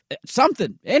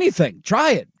 Something, anything,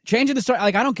 try it. Changing the start.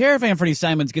 Like, I don't care if Anthony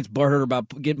Simons gets butthurt about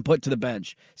getting put to the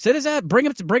bench. Sit his ass, bring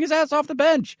his ass off the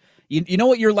bench. You know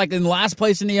what? You're like in last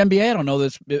place in the NBA. I don't know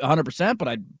this 100%, but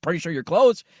I'm pretty sure you're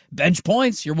close. Bench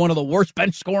points. You're one of the worst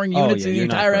bench scoring units in the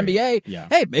entire NBA. Yeah.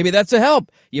 Hey, maybe that's a help.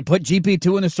 You put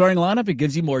GP2 in the starting lineup. It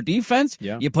gives you more defense.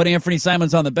 Yeah. You put Anthony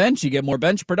Simons on the bench. You get more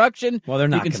bench production. Well, they're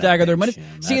not. You can stagger their money.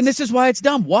 See, and this is why it's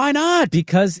dumb. Why not?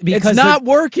 Because it's not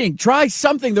working. Try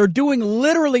something. They're doing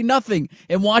literally nothing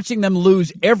and watching them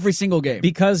lose every single game.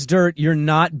 Because, Dirt, you're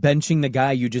not benching the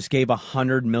guy you just gave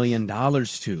 $100 million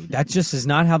to. That just is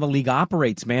not how the league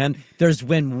operates, man. There's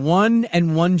been one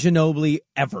Ginobili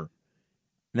ever.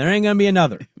 There ain't going to be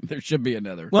another. There should be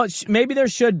another. Well, maybe there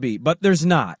should be, but there's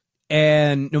not.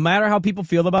 And no matter how people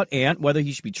feel about Ant, whether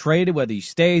he should be traded, whether he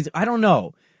stays, I don't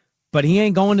know. But he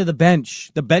ain't going to the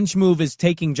bench. The bench move is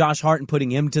taking Josh Hart and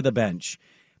putting him to the bench.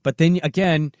 But then,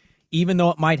 again, even though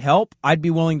it might help, I'd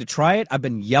be willing to try it. I've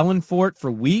been yelling for it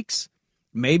for weeks.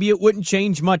 Maybe it wouldn't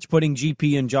change much putting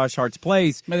GP in Josh Hart's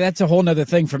place. That's a whole other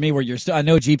thing for me where I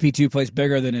know GP2 plays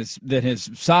bigger than his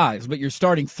size, but you're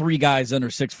starting 3 guys under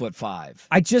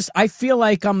 6'5". I feel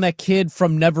like I'm that kid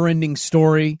from Neverending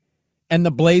Story, and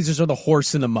the Blazers are the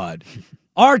horse in the mud.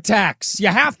 Artax, you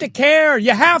have to care.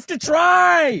 You have to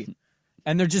try.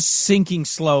 And they're just sinking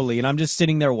slowly, and I'm just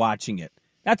sitting there watching it.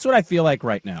 That's what I feel like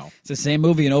right now. It's the same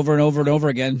movie and over and over and over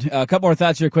again. A couple more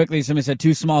thoughts here quickly. Somebody said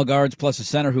 2 small guards plus a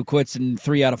center who quits in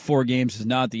 3 out of 4 games is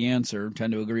not the answer.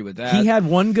 Tend to agree with that. He had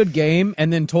one good game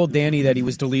and then told Danny that he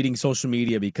was deleting social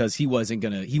media because he wasn't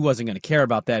gonna care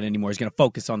about that anymore. He's gonna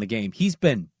focus on the game. He's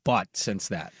been butt since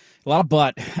that. A lot of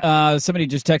butt. Somebody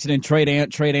just texted in trade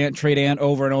Ant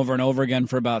over and over and over again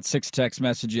for about 6 text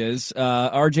messages.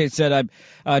 RJ said,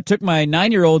 I took my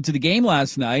 9-year-old to the game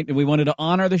last night, and we wanted to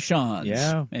honor the Shawns.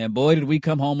 Yeah. And boy, did we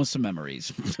come home with some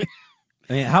memories.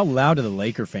 I mean, how loud do the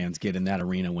Laker fans get in that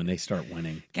arena when they start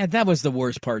winning? God, that was the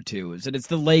worst part, too, is that it's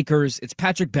the Lakers. It's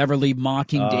Patrick Beverly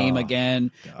mocking Dame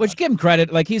again, which, give him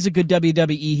credit. Like, he's a good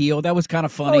WWE heel. That was kind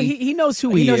of funny. Oh, he knows who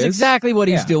he is. He knows exactly what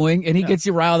he's doing, and he gets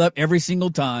you riled up every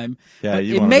single time. Yeah, but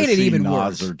you it made it even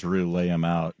worse. Or Drew lay him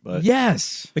out. But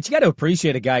yes. But you got to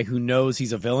appreciate a guy who knows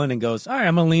he's a villain and goes, all right,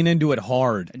 I'm going to lean into it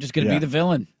hard. I'm just going to be the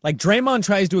villain. Like, Draymond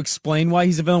tries to explain why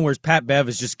he's a villain, whereas Pat Bev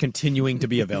is just continuing to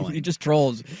be a villain. He just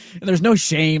trolls. And there's no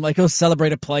shame. Like, he'll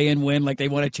celebrate a play-in win like they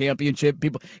won a championship.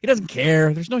 He doesn't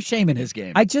care. There's no shame in his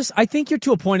game. I think you're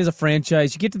to a point as a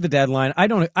franchise. You get to the deadline. I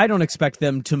don't expect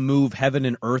them to move heaven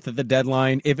and earth at the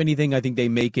deadline. If anything, I think they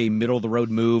make a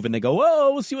middle-of-the-road move, and they go,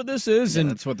 oh, we'll see what this is. Yeah,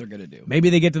 and that's what they're going to do. Maybe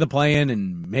they get to the play-in,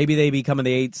 and maybe they become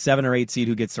the 7 or 8 seed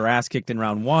who gets their ass kicked in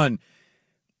round 1.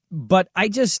 But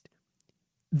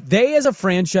they as a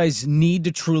franchise need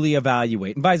to truly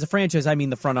evaluate. And by as a franchise, I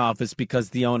mean the front office, because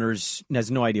the owners has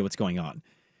no idea what's going on.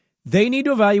 They need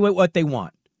to evaluate what they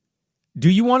want. Do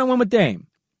you want to win with Dame?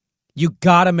 You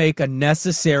got to make a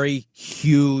necessary,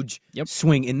 huge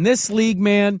swing. In this league,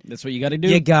 man, that's what you got to do.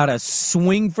 You got to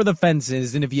swing for the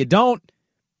fences. And if you don't,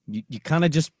 you kind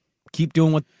of just keep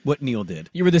doing what Neil did.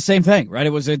 You were the same thing, right? It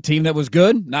was a team that was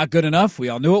good, not good enough. We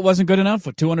all knew it wasn't good enough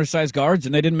with 2 undersized guards,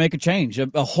 and they didn't make a change, a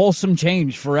wholesome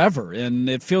change forever. And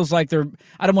it feels like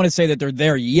I don't want to say that they're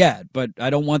there yet, but I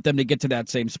don't want them to get to that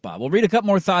same spot. We'll read a couple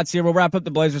more thoughts here. We'll wrap up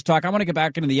the Blazers talk. I want to get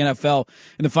back into the NFL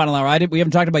in the final hour. We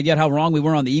haven't talked about yet how wrong we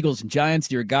were on the Eagles and Giants.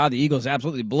 Dear God, the Eagles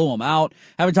absolutely blew them out.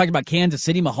 Haven't talked about Kansas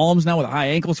City, Mahomes now with a high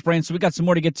ankle sprain. So we got some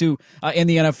more to get to in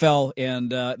the NFL and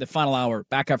the final hour.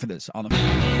 Back after this on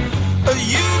the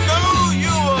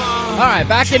All right,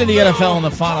 back into the NFL in the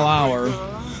final hour.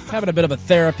 Having a bit of a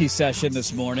therapy session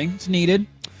this morning. It's needed.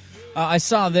 I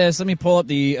saw this. Let me pull up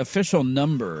the official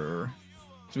number.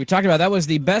 So we talked about that was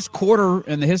the best quarter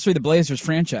in the history of the Blazers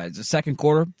franchise. The second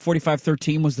quarter,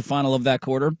 45-13 was the final of that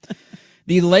quarter.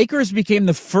 The Lakers became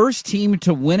the first team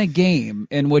to win a game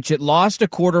in which it lost a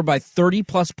quarter by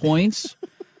 30-plus points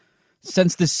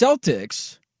since the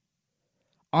Celtics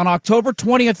on October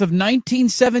 20th of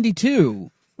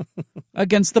 1972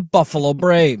 against the Buffalo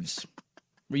Braves.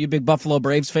 Were you a big Buffalo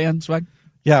Braves fan, Swag?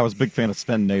 Yeah, I was a big fan of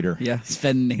Sven Nader. Yeah,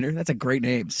 Sven Nader. That's a great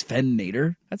name. Sven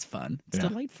Nader. That's fun. It's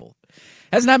delightful.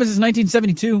 Hasn't happened since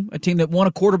 1972, a team that won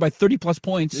a quarter by 30-plus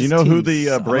points. Do you know who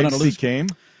the Braves became?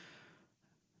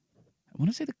 I want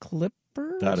to say the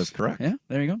Clippers. That is correct. Yeah,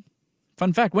 there you go.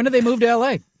 Fun fact. When did they move to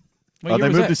L.A.? They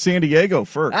moved to San Diego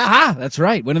first. Aha, that's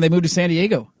right. When did they move to San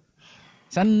Diego?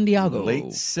 San Diego. Late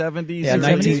 70s. Yeah, or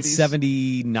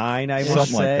 1979, I want to say.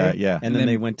 Something like that, yeah. And then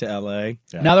they went to L.A.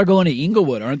 Yeah. Now they're going to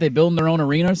Inglewood. Aren't they building their own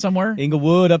arena somewhere?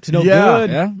 Inglewood, up to no good.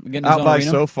 Yeah, out by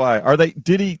SoFi. Are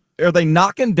they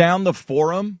knocking down the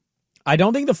Forum? I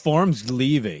don't think the Forum's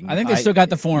leaving. I think they still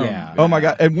got the Forum. Yeah. Oh, my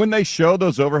God. And when they show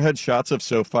those overhead shots of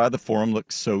SoFi, the Forum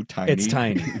looks so tiny. It's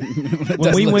tiny.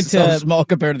 When we went to small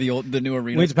compared to the new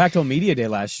arena. We went to Pac-12 Media Day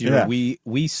last year. Yeah.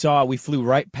 We flew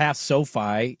right past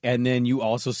SoFi, and then you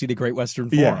also see the Great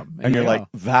Western Forum. And you're like,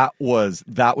 that was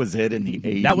it in the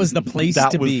 80s. That was the place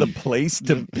to be. That was the place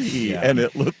to be, and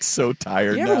it looks so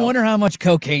tired You ever now. wonder how much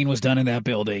cocaine was done in that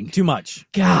building? Too much.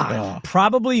 God.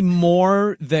 Probably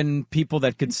more than people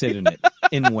that could sit in it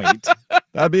in weight.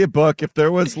 That'd be a book if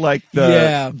there was like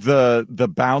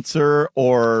the bouncer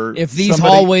or if these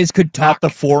hallways could talk at the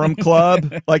Forum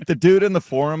Club, like the dude in the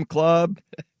Forum Club.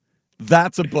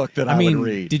 That's a book that I would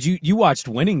read. Did you watched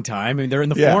Winning Time? I mean, they're in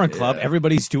the Forum Club.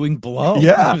 Everybody's doing blow.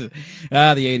 Yeah. The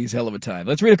 80s, hell of a time.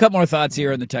 Let's read a couple more thoughts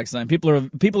here in the text line.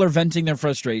 People are venting their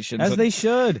frustrations. As they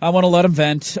should. I want to let them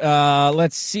vent.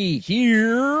 Let's see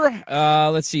here.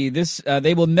 Let's see.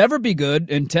 They will never be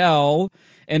good until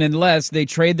and unless they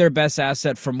trade their best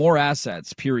asset for more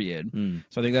assets, period.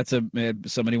 So I think that's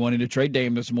somebody wanting to trade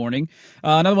Dame this morning.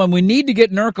 Another one, we need to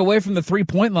get Nurk away from the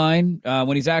three-point line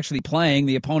when he's actually playing.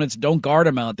 The opponents don't don't guard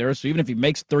him out there. So even if he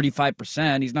makes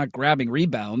 35%, he's not grabbing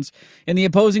rebounds. And the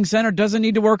opposing center doesn't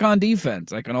need to work on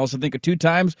defense. I can also think of 2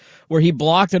 times where he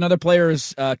blocked another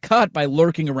player's cut by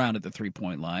lurking around at the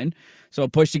three-point line. So a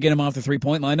push to get him off the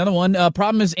three-point line. Another one,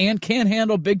 problem is Ant can't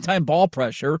handle big-time ball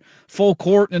pressure, full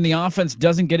court, and the offense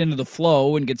doesn't get into the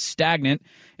flow and gets stagnant.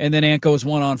 And then Ant goes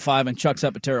 1-on-5 and chucks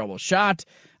up a terrible shot.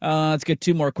 Let's get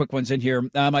 2 more quick ones in here.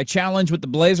 My challenge with the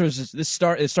Blazers is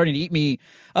starting to eat me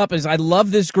up. Is I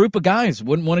love this group of guys.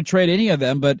 Wouldn't want to trade any of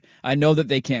them, but I know that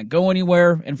they can't go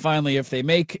anywhere. And finally, if they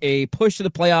make a push to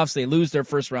the playoffs, they lose their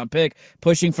first-round pick.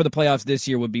 Pushing for the playoffs this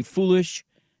year would be foolish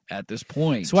at this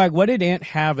point. Swag, what did Ant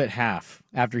have at half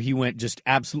after he went just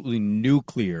absolutely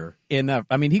nuclear in that?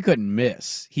 I mean, he couldn't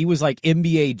miss. He was like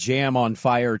NBA Jam on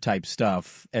fire type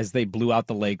stuff as they blew out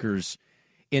the Lakers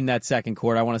in that second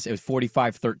quarter. I want to say it was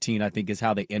 45-13, I think, is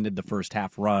how they ended the first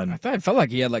half run. I felt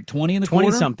like he had like 20 in the quarter.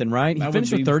 20-something, right? He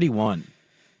finished with 31.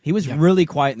 He was really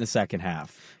quiet in the second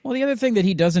half. Well, the other thing that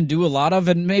he doesn't do a lot of,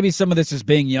 and maybe some of this is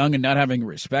being young and not having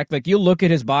respect, like you'll look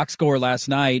at his box score last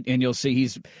night and you'll see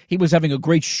he was having a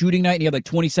great shooting night and he had like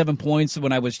 27 points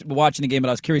when I was watching the game, but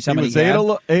I was curious how many he had.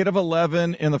 8 of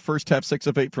 11 in the first half, 6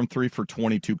 of 8 from 3 for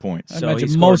 22 points. So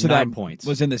he most of that points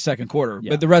was in the second quarter,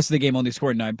 but the rest of the game only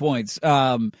scored 9 points.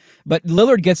 But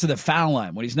Lillard gets to the foul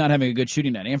line when he's not having a good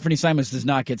shooting night. Anthony Simons does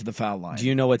not get to the foul line. Do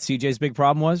you know what CJ's big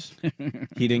problem was?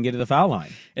 He didn't get to the foul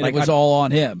line. And it was all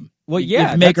on him. Well,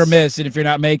 yeah, if make or miss, and if you're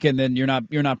not making, then you're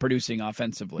not producing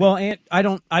offensively. Well, Ant, I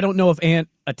don't know if Ant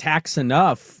attacks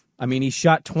enough. I mean, he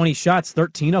shot 20 shots,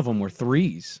 13 of them were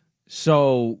threes.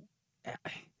 So,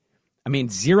 I mean,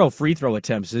 0 free throw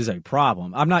attempts is a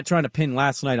problem. I'm not trying to pin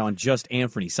last night on just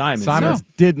Anthony Simons. Simons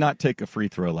did not take a free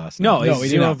throw last night. No, it's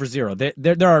 0 for 0.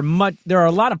 There are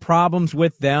a lot of problems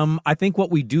with them. I think what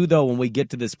we do though when we get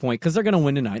to this point, because they're going to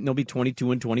win tonight, and they'll be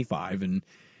 22-25, and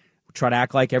try to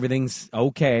act like everything's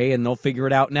okay, and they'll figure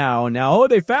it out now. And now,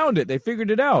 they found it. They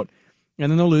figured it out. And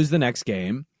then they'll lose the next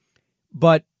game.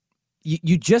 But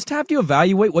you just have to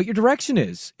evaluate what your direction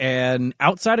is. And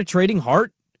outside of trading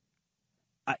Hart,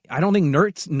 I don't think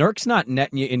Nurk's not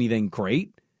netting you anything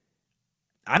great.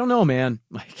 I don't know, man.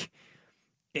 Like,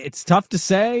 it's tough to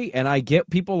say, and I get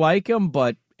people like him,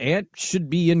 but Ant should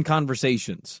be in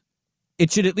conversations.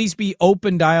 It should at least be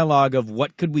open dialogue of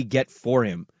what could we get for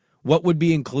him. What would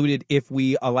be included if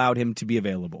we allowed him to be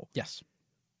available? Yes.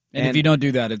 And if you don't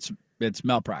do that, it's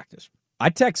malpractice. I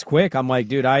text quick. I'm like,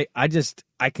 dude, I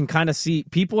can kind of see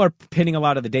people are pinning a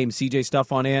lot of the Dame CJ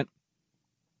stuff on Ant,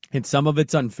 and some of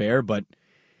it's unfair, but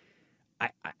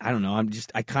I don't know.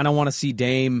 I kind of want to see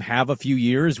Dame have a few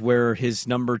years where his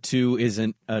number 2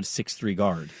 isn't a 6'3"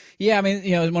 guard. Yeah, I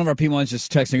mean, one of our people was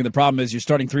just texting. The problem is you're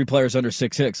starting 3 players under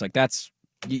 6'6". Like that's.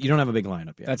 You don't have a big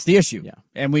lineup yet. That's the issue. Yeah.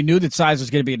 And we knew that size was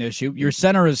going to be an issue. Your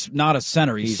center is not a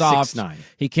center. He's soft. 6'9".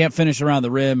 He can't finish around the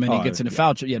rim, and he gets into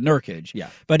foul. Yeah, Nurkic. Yeah.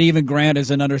 But even Grant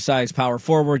is an undersized power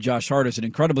forward. Josh Hart is an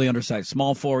incredibly undersized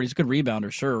small forward. He's a good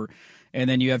rebounder, sure. And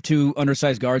then you have 2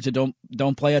 undersized guards that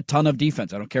don't play a ton of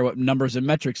defense. I don't care what numbers and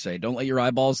metrics say. Don't let your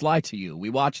eyeballs lie to you. We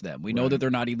watch them. We know that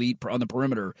they're not elite on the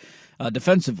perimeter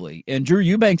defensively. And Drew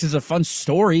Eubanks is a fun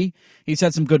story. He's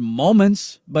had some good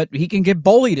moments, but he can get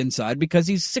bullied inside because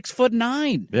he's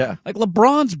 6'9". Yeah. Like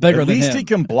LeBron's bigger than him. At least he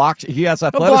can block. He has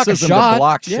athleticism to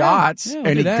block shots,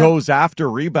 and he goes after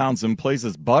rebounds and plays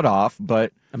his butt off,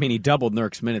 but I mean, he doubled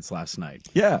Nurk's minutes last night.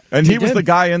 Yeah, and he was the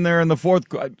guy in there in the fourth.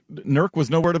 Nurk was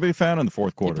nowhere to be found in the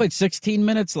fourth quarter. He played 16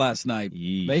 minutes last night.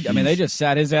 They just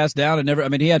sat his ass down and never. I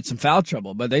mean, he had some foul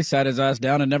trouble, but they sat his ass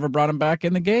down and never brought him back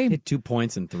in the game. He had 2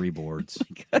 points and 3 boards.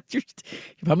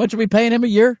 How much are we paying him a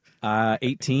year?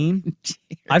 18.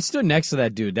 I've stood next to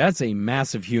that dude. That's a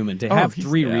massive human. To have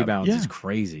 3 rebounds is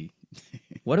crazy.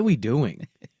 What are we doing?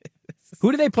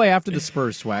 Who do they play after the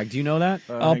Spurs, Swag? Do you know that?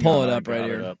 I'll pull it up right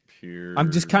here.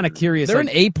 I'm just kind of curious. They're an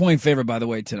 8-point favorite, by the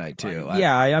way, tonight, too.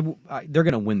 They're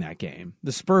going to win that game.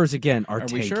 The Spurs, again, are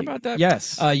we sure about that?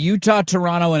 Yes. Utah,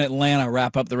 Toronto, and Atlanta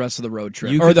wrap up the rest of the road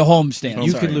trip, or the homestand.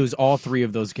 You could lose all 3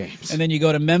 of those games. And then you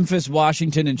go to Memphis,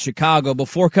 Washington, and Chicago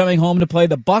before coming home to play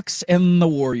the Bucks and the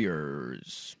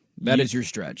Warriors. That is your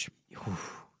stretch.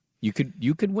 You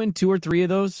could win 2 or 3 of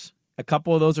those. A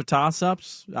couple of those are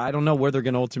toss-ups. I don't know where they're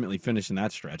going to ultimately finish in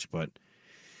that stretch, but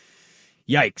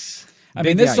yikes. I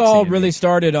mean, this all really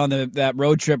started on that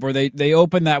road trip where they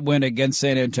opened that win against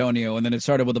San Antonio, and then it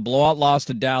started with a blowout loss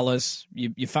to Dallas.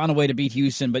 You found a way to beat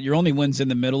Houston, but your only wins in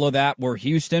the middle of that were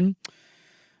Houston,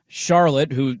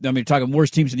 Charlotte, who, I mean, talking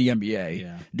worst teams in the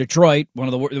NBA, Detroit, one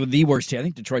of the worst team. I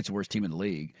think Detroit's the worst team in the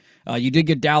league. You did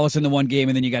get Dallas in the one game,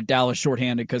 and then you got Dallas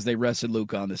shorthanded because they rested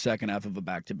Luka on the second half of a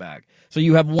back-to-back. So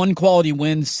you have one quality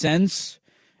win since,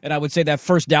 And I would say that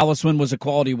first Dallas win was a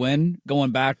quality win,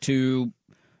 going back to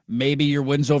maybe your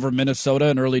wins over Minnesota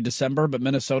in early December, but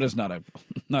Minnesota's not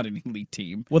an elite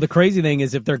team. Well, the crazy thing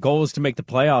is if their goal is to make the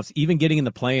playoffs, even getting in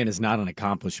the play-in is not an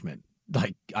accomplishment.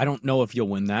 Like, I don't know if you'll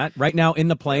win that. Right now in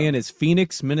the play-in is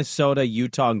Phoenix, Minnesota,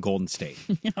 Utah, and Golden State.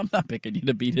 I'm not picking you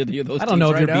to beat any of those teams. I don't know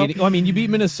if right you're now. beating. Well, I mean, you beat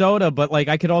Minnesota, but like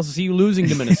I could also see you losing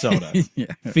to Minnesota. Yeah.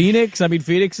 Phoenix, I mean,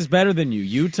 Phoenix is better than you.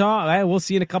 Utah, we'll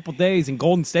see in a couple days. And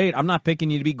Golden State, I'm not picking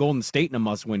you to beat Golden State in a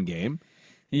must-win game.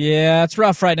 Yeah, it's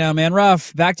rough right now, man.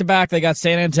 Rough. Back-to-back, they got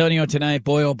San Antonio tonight.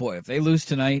 Boy, oh boy. If they lose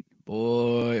tonight,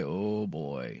 boy, oh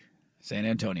boy. San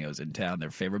Antonio's in town. They're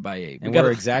favored by 8. And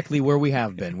we're exactly where we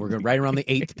have been. We're right around the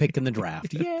 8th pick in the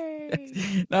draft.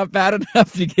 Yay! Not bad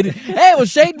enough to get it. Hey, well,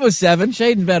 Shaden was 7.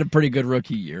 Shaden's had a pretty good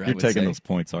rookie year, You're taking those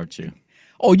points, aren't you?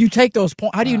 Oh, you take those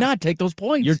points. How do you not take those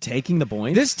points? You're taking the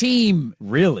points? This team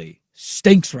really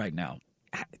stinks right now.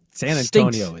 San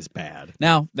Antonio is bad.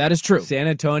 Now, that is true. San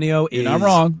Antonio is not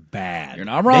wrong. Bad. You're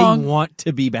not wrong. They want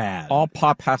to be bad. All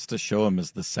Pop has to show him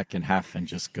is the second half and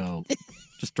just go.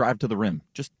 Just drive to the rim.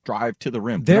 Just drive to the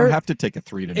rim. They don't have to take a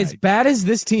 3 tonight. As bad as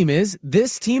this team is,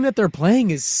 this team that they're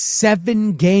playing is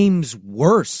 7 games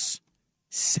worse.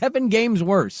 7 games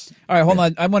worse. All right, hold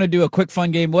on. I want to do a quick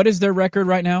fun game. What is their record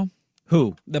right now?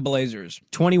 Who? The Blazers.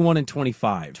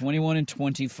 21-25.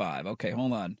 21-25. Okay,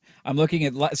 hold on. I'm looking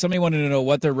at. Somebody wanted to know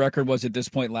what their record was at this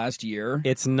point last year.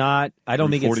 It's not. I don't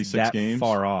think it's that games.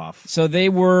 Far off. So they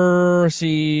were.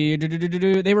 They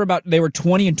were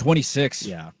 20-26.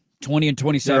 Yeah.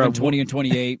 20-27,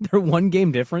 20-28. They're 1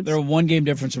 game difference. They're a 1 game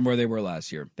difference from where they were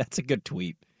last year. That's a good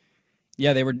tweet.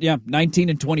 Yeah, they were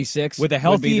 19-26 with a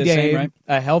healthy Dame, same, right?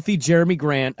 A healthy Jeremy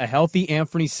Grant, a healthy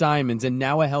Anthony Simons, and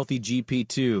now a healthy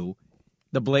GP2.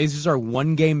 The Blazers are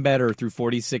 1 game better through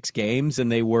 46 games than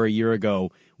they were a year ago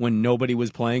when nobody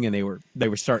was playing and they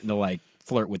were starting to like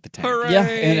flirt with the tank. Hooray! Yeah,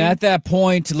 and at that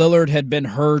point, Lillard had been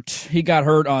hurt. He got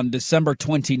hurt on December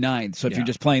 29th. So if you're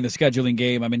just playing the scheduling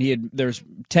game, I mean, there's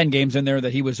 10 games in there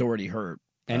that he was already hurt.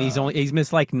 And he's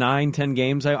missed like 9-10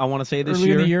 games, I want to say, this Early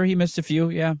year. in the year, he missed a few,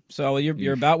 yeah. So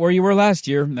you're about where you were last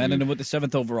year, and then with the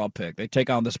 7th overall pick. They take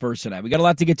on the Spurs tonight. We got a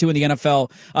lot to get to in the NFL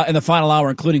in the final hour,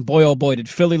 including, boy, oh boy, did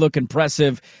Philly look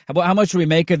impressive. How much do we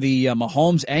make of the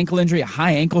Mahomes ankle injury, a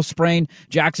high ankle sprain?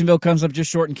 Jacksonville comes up just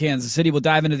short in Kansas City. We'll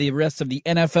dive into the rest of the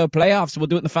NFL playoffs. We'll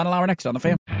do it in the final hour next on The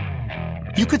Fan.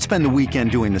 You could spend the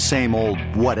weekend doing the same old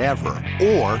whatever,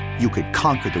 or you could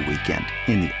conquer the weekend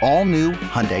in the all-new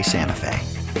Hyundai Santa Fe.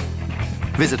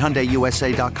 Visit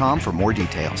HyundaiUSA.com for more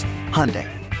details. Hyundai,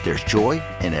 there's joy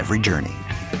in every journey.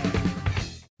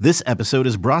 This episode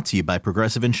is brought to you by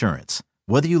Progressive Insurance.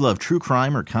 Whether you love true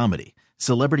crime or comedy,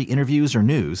 celebrity interviews or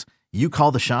news, you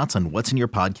call the shots on what's in your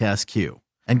podcast queue.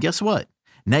 And guess what?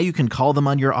 Now you can call them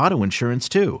on your auto insurance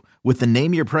too with the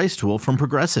Name Your Price tool from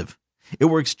Progressive. It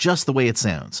works just the way it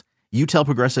sounds. You tell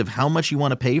Progressive how much you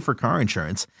want to pay for car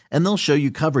insurance, and they'll show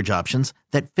you coverage options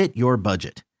that fit your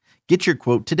budget. Get your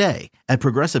quote today at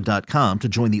Progressive.com to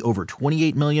join the over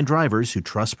 28 million drivers who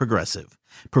trust Progressive.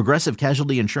 Progressive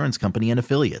Casualty Insurance Company and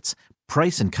Affiliates.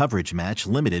 Price and coverage match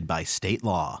limited by state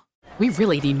law. We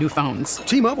really need new phones.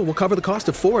 T-Mobile will cover the cost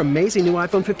of 4 amazing new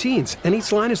iPhone 15s, and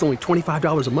each line is only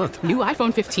 $25 a month. New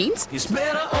iPhone 15s? It's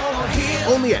better over here.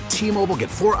 Only at T-Mobile, get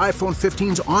 4 iPhone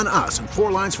 15s on us and 4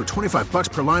 lines for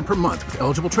 $25 per line per month with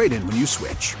eligible trade-in when you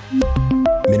switch.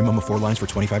 Minimum of 4 lines for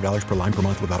 $25 per line per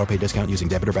month with auto pay discount using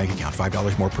debit or bank account.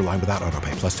 $5 more per line without auto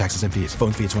pay, plus taxes and fees.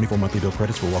 Phone fee at 24 monthly bill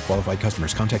credits for well-qualified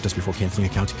customers. Contact us before canceling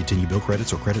account to continue bill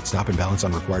credits or credit stop and balance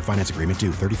on required finance agreement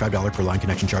due. $35 per line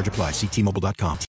connection charge applies. See T-Mobile.com.